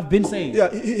hop? I've been saying. Yeah,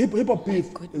 hip hop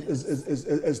beef goodness.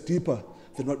 is deeper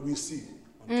than what we see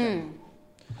on camera.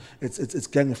 It's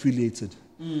gang affiliated.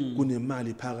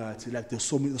 Kunemali phakathi. Like there's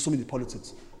so many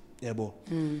politics. Yeah, bo.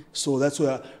 So that's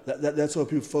where that's where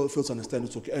people fail to understand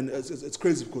it's okay, and it's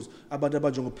crazy because abantu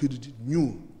abanjengo PDD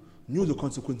knew the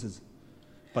consequences,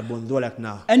 but when they were like,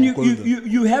 nah. And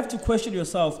you have to question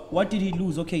yourself. What did he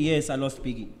lose? Okay, yes, I lost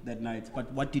Biggie that night,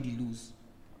 but what did he lose?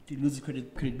 Did he lose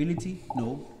credibility?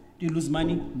 No. Did he lose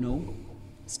money? No.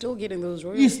 Still getting those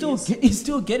royalties. He's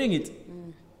still getting it.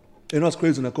 You know what's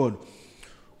crazy, Nakon?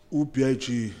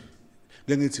 U-B.I.G.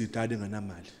 He died in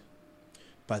Anamali,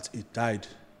 but he died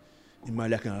in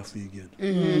Malak and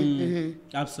again.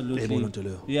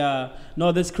 Absolutely. Yeah.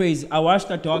 No, that's crazy. I watched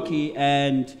that docu,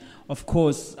 and of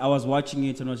course, I was watching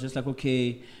it, and I was just like,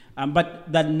 okay.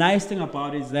 But the nice thing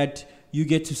about it is that you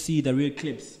get to see the real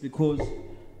clips, because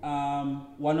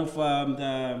one of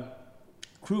the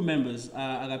crew members,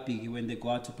 Agapigi, when they go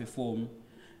out to perform,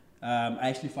 I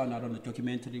actually found out on the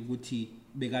documentary,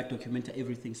 they got documented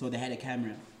everything, so they had a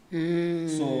camera.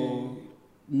 So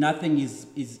nothing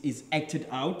is acted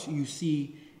out. You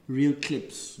see real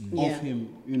clips of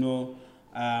him, you know,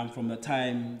 from the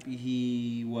time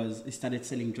he started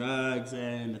selling drugs,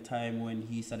 and the time when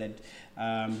he started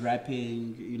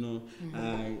rapping, you know,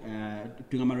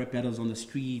 doing my rap battles on the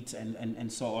streets, and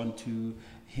so on, to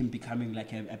him becoming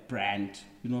like a brand,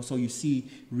 you know. So you see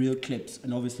real clips,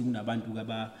 and obviously unabantu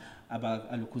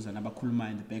abakhuzana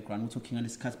abakhuluma in the background, we're talking on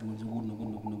this cast,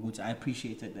 I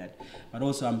appreciated that. But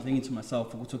also I'm thinking to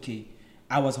myself, okay,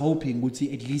 I was hoping at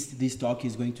least this doc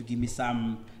is going to give me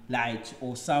some light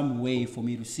or some way for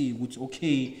me to see which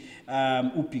okay,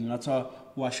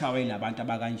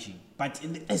 but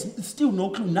it's still no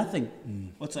clue, nothing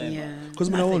whatsoever. Because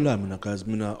guys,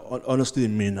 honestly, I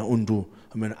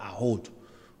hold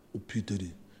P.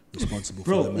 Diddy responsible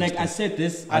bro, for that. Like I said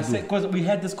this, because we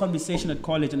had this conversation at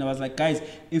college, and I was like, guys,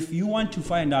 if you want to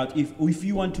find out, if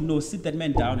you want to know, sit that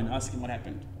man down and ask him what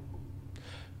happened.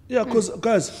 Yeah, because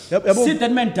guys, sit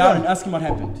that man down and ask him what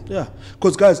happened. Yeah,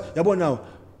 because guys, now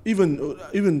even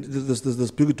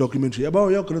this big documentary about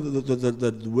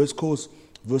the West Coast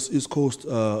versus East Coast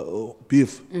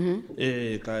beef.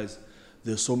 Hey guys,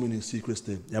 there's so many secrets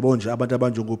there. Abantu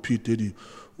abanjengo P. Diddy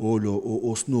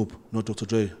or Snoop, not Dr.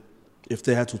 Dre. If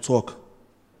they had to talk,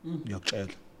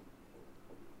 shit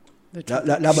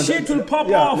will pop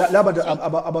off.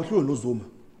 About no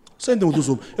Zoom. Send them to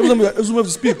Zoom. Every Zoom have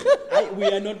to speak. We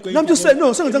are not going. No, I'm just saying.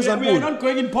 No, we are not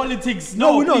going in politics.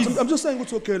 No, we're not. I'm just saying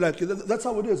it's okay. Like that's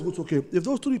how it is. It's okay. If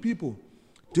those three people,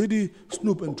 Diddy,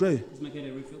 Snoop, and Dre,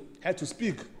 had to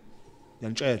speak,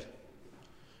 then child.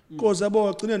 Because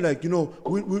like, you know,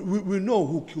 we know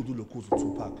who killed Ulukuzu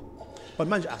Tupac, but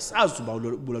man, as to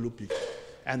Bulalupi.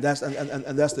 And that's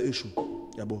the issue.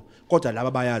 Yeah,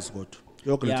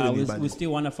 we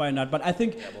still want to find out. But I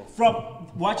think from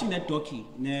watching that docu,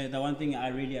 the one thing I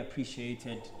really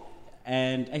appreciated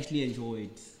and actually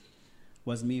enjoyed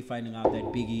was me finding out that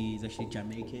Biggie is actually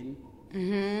Jamaican.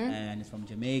 And he's from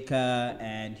Jamaica,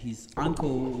 and his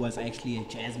uncle was actually a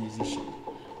jazz musician.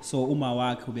 So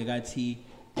Umawak Ubegati,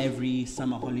 every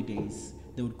summer holidays,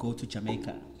 they would go to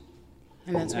Jamaica.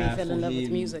 And that's where he fell in love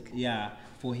with music. Yeah,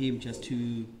 for him just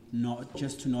to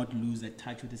not lose that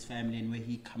touch with his family and where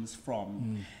he comes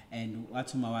from. And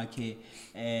Watumawake,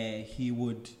 he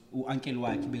would, Uncle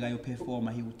Wake, Begayo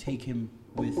performer, he would take him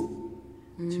with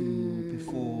to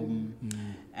perform.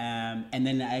 And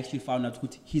then I actually found out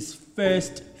his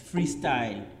first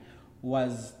freestyle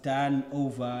was done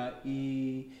over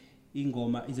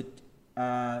Ingoma. Is it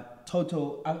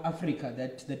Toto Africa,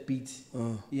 that beat?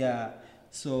 Yeah.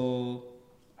 So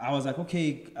I was like,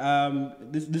 okay,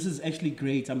 this is actually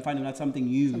great. I'm finding out something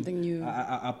new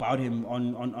about him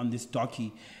on this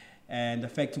docu. And the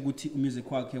fact that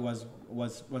music was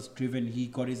driven, he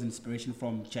got his inspiration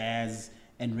from jazz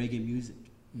and reggae music.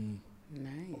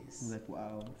 Nice. Like,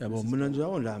 wow. Yeah, but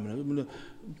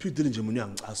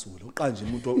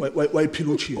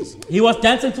he was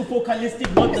dancing to Focalistic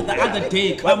not the other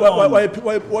day. Come on.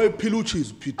 Why pillow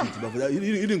cheese? He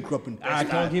didn't crop in.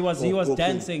 He was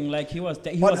dancing like he was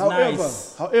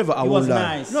nice. However, I won't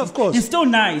lie. Nice. No, of course. He's still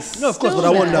nice. No, of course, still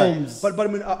but I won't lie. nice. But I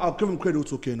mean, I'll give him credit.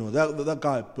 It's okay. No, that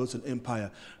guy built an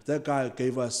empire. That guy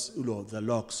gave us, the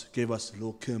Locks, gave us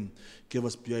Lil Kim, gave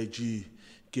us B.I.G.,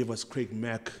 gave us Craig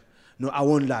Mack. No, I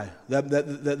won't lie.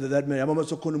 That man, I'm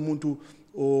also calling Muntu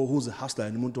who's a hustler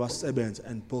and Muntu was seventh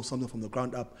and pull something from the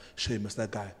ground up. Seamus, that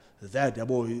guy. That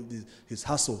boy, his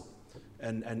hustle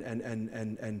and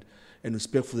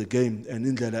respect for the game and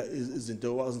Indlela isn't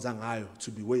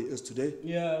to be where he is today.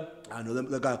 Yeah. I know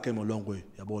that guy came a long way.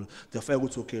 The fact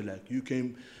was okay. Like you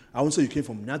came, I won't say you came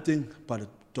from nothing, but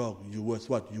dog, you worth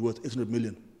what? You worth 800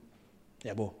 million.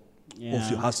 Yeah, boy. Yeah,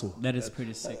 off your hustle. That is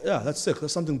pretty sick. Yeah, that's sick.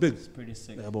 That's something big. It's pretty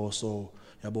sick. Yeah, but so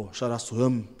yabo shout out to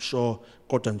him sure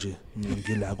kodwa nje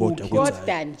ngila kodwa kuthi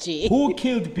Kodwa nje. Who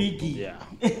killed Biggie? yeah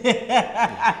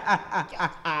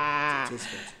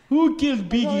Who killed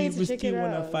going Biggie? to We check still it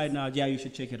want to out. find out. Yeah, you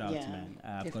should check it out, Yeah, man.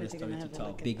 I've got a definitely story gonna to have a tell.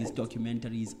 look at Biggie's that.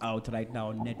 documentary is out right now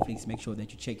on Netflix. Make sure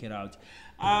that you check it out.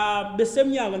 The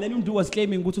same year when Nenundu was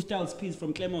claiming Gutu Styles piece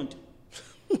from Clermont.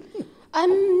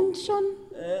 And Sean,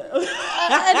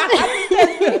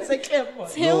 Say Clermont.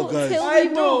 tell, No, guys. tell I me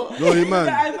know. more. no man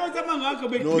I thought someone was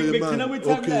going no to man make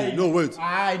okay no wait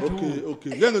I do.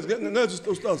 okay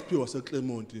ngeke Styles P wase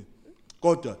Clermont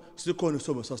kodwa sikhona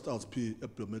isombe sa Styles P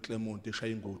eBlome Clermont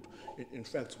eshaya ingodo in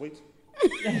fact wait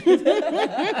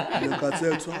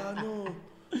ngikathethu no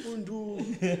undu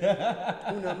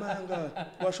unamanga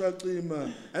washwacima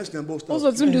asinabo Styles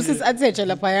Uzothunda usisathethe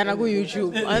laphayana ku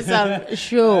YouTube. Asa I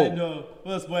sure. know.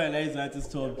 Let's boil that is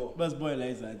told. Let's boil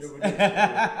that.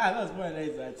 Let's boil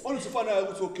that. honestly find out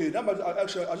it's okay number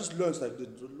actually I just learned like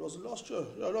it was last year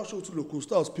to look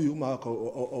Styles P umakho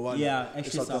or Yeah,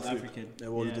 actually South African.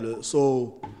 Yeah.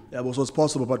 So yeah, but so it's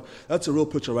possible, but that's a real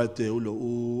picture right there.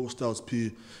 Ulo Styles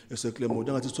P eseClermont.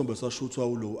 Ngathi isithombe sashuthwa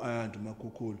ulo and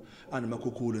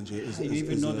Makukule nje is You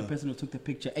even know the person who took the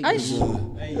picture.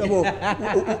 yabo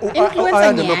Influencer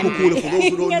and nyana. Makukule for those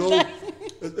who don't know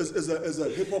is a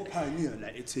hip hop pioneer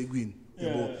like eThekwini.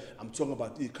 Yabo I'm talking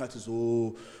about ikhathi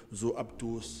zo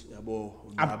Abdus yabo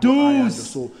Abdus!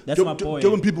 so That's my boy.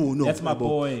 German people will know. That's my yabo.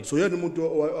 boy. So yeah,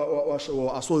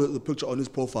 I saw the picture on his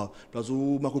profile. That's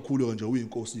Makukule nje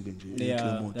uyinkosi ke nje. Yeah,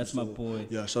 Clermont. that's my boy.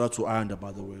 Yeah, shout out to Anda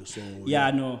by the way. So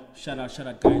Yeah, no. Shout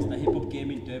out, guys. The hip hop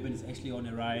game in Durban is actually on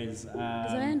a rise.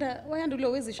 Zayanda, wayanda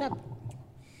ulo wezi sharp.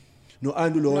 no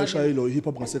Anda lo shayilo hip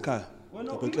hop ngasekhaya. Well,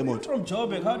 no, Lapha you're eClermont. from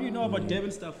Joburg. How do you know about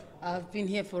Durban stuff? I've been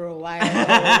here for a while.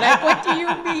 Like, what do you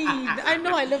mean? I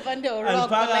know I live under a rock,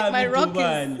 but like my rock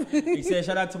is. He said,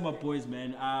 shout out to my boys,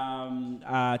 man.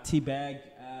 T-Bag,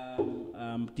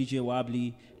 DJ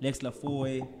Wobbly, Lex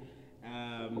Lafoy,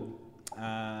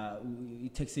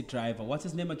 taxi driver. What's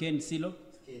his name again? Silo?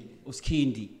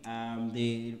 Uskindi.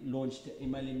 They launched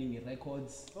Imalini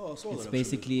Records. Oh, I saw it's that,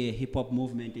 basically a hip hop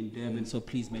movement in Durban, so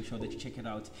please make sure that you check it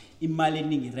out.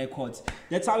 Imalini Records.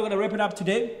 That's how we're gonna wrap it up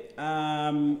today.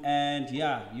 And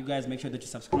yeah, you guys make sure that you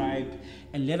subscribe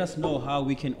and let us know how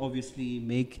we can obviously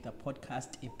make the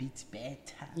podcast a bit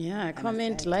better. Yeah,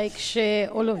 comment, like, share,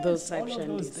 all of those All types of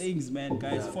those of things, man,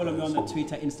 guys. Follow me on the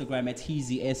Twitter, Instagram at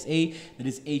HeezySA. That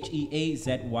is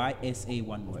HeaZySA,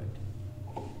 one word.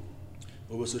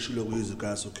 Always shilo with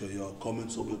guys, okay, your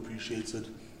comments will be appreciated.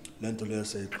 Lento le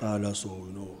say qala, so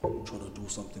you know, I'm trying to do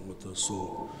something with us.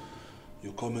 So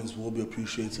your comments will be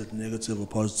appreciated, negative or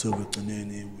positive. We're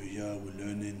here, we're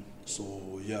learning.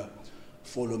 So yeah,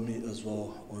 follow me as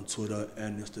well on Twitter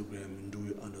and Instagram,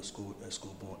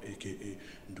 Ndui_Escobar, aka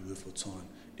Ndui Forton,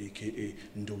 aka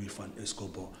Ndui Fan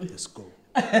Escobar. Let's go.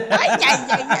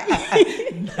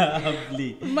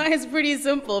 Lovely. Mine's pretty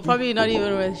simple, probably not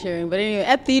even worth sharing. But anyway,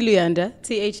 at the Luyanda,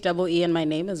 THEE and my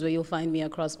name is where you'll find me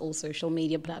across all social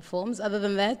media platforms. Other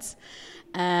than that,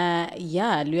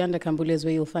 yeah, Luyanda Kambule is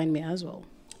where you'll find me as well.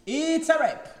 It's a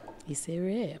wrap. It's a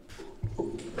rip.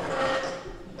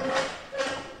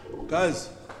 Guys,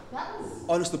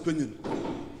 honest opinion.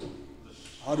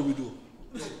 How do we do?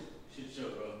 Shit show,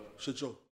 bro. Shit show.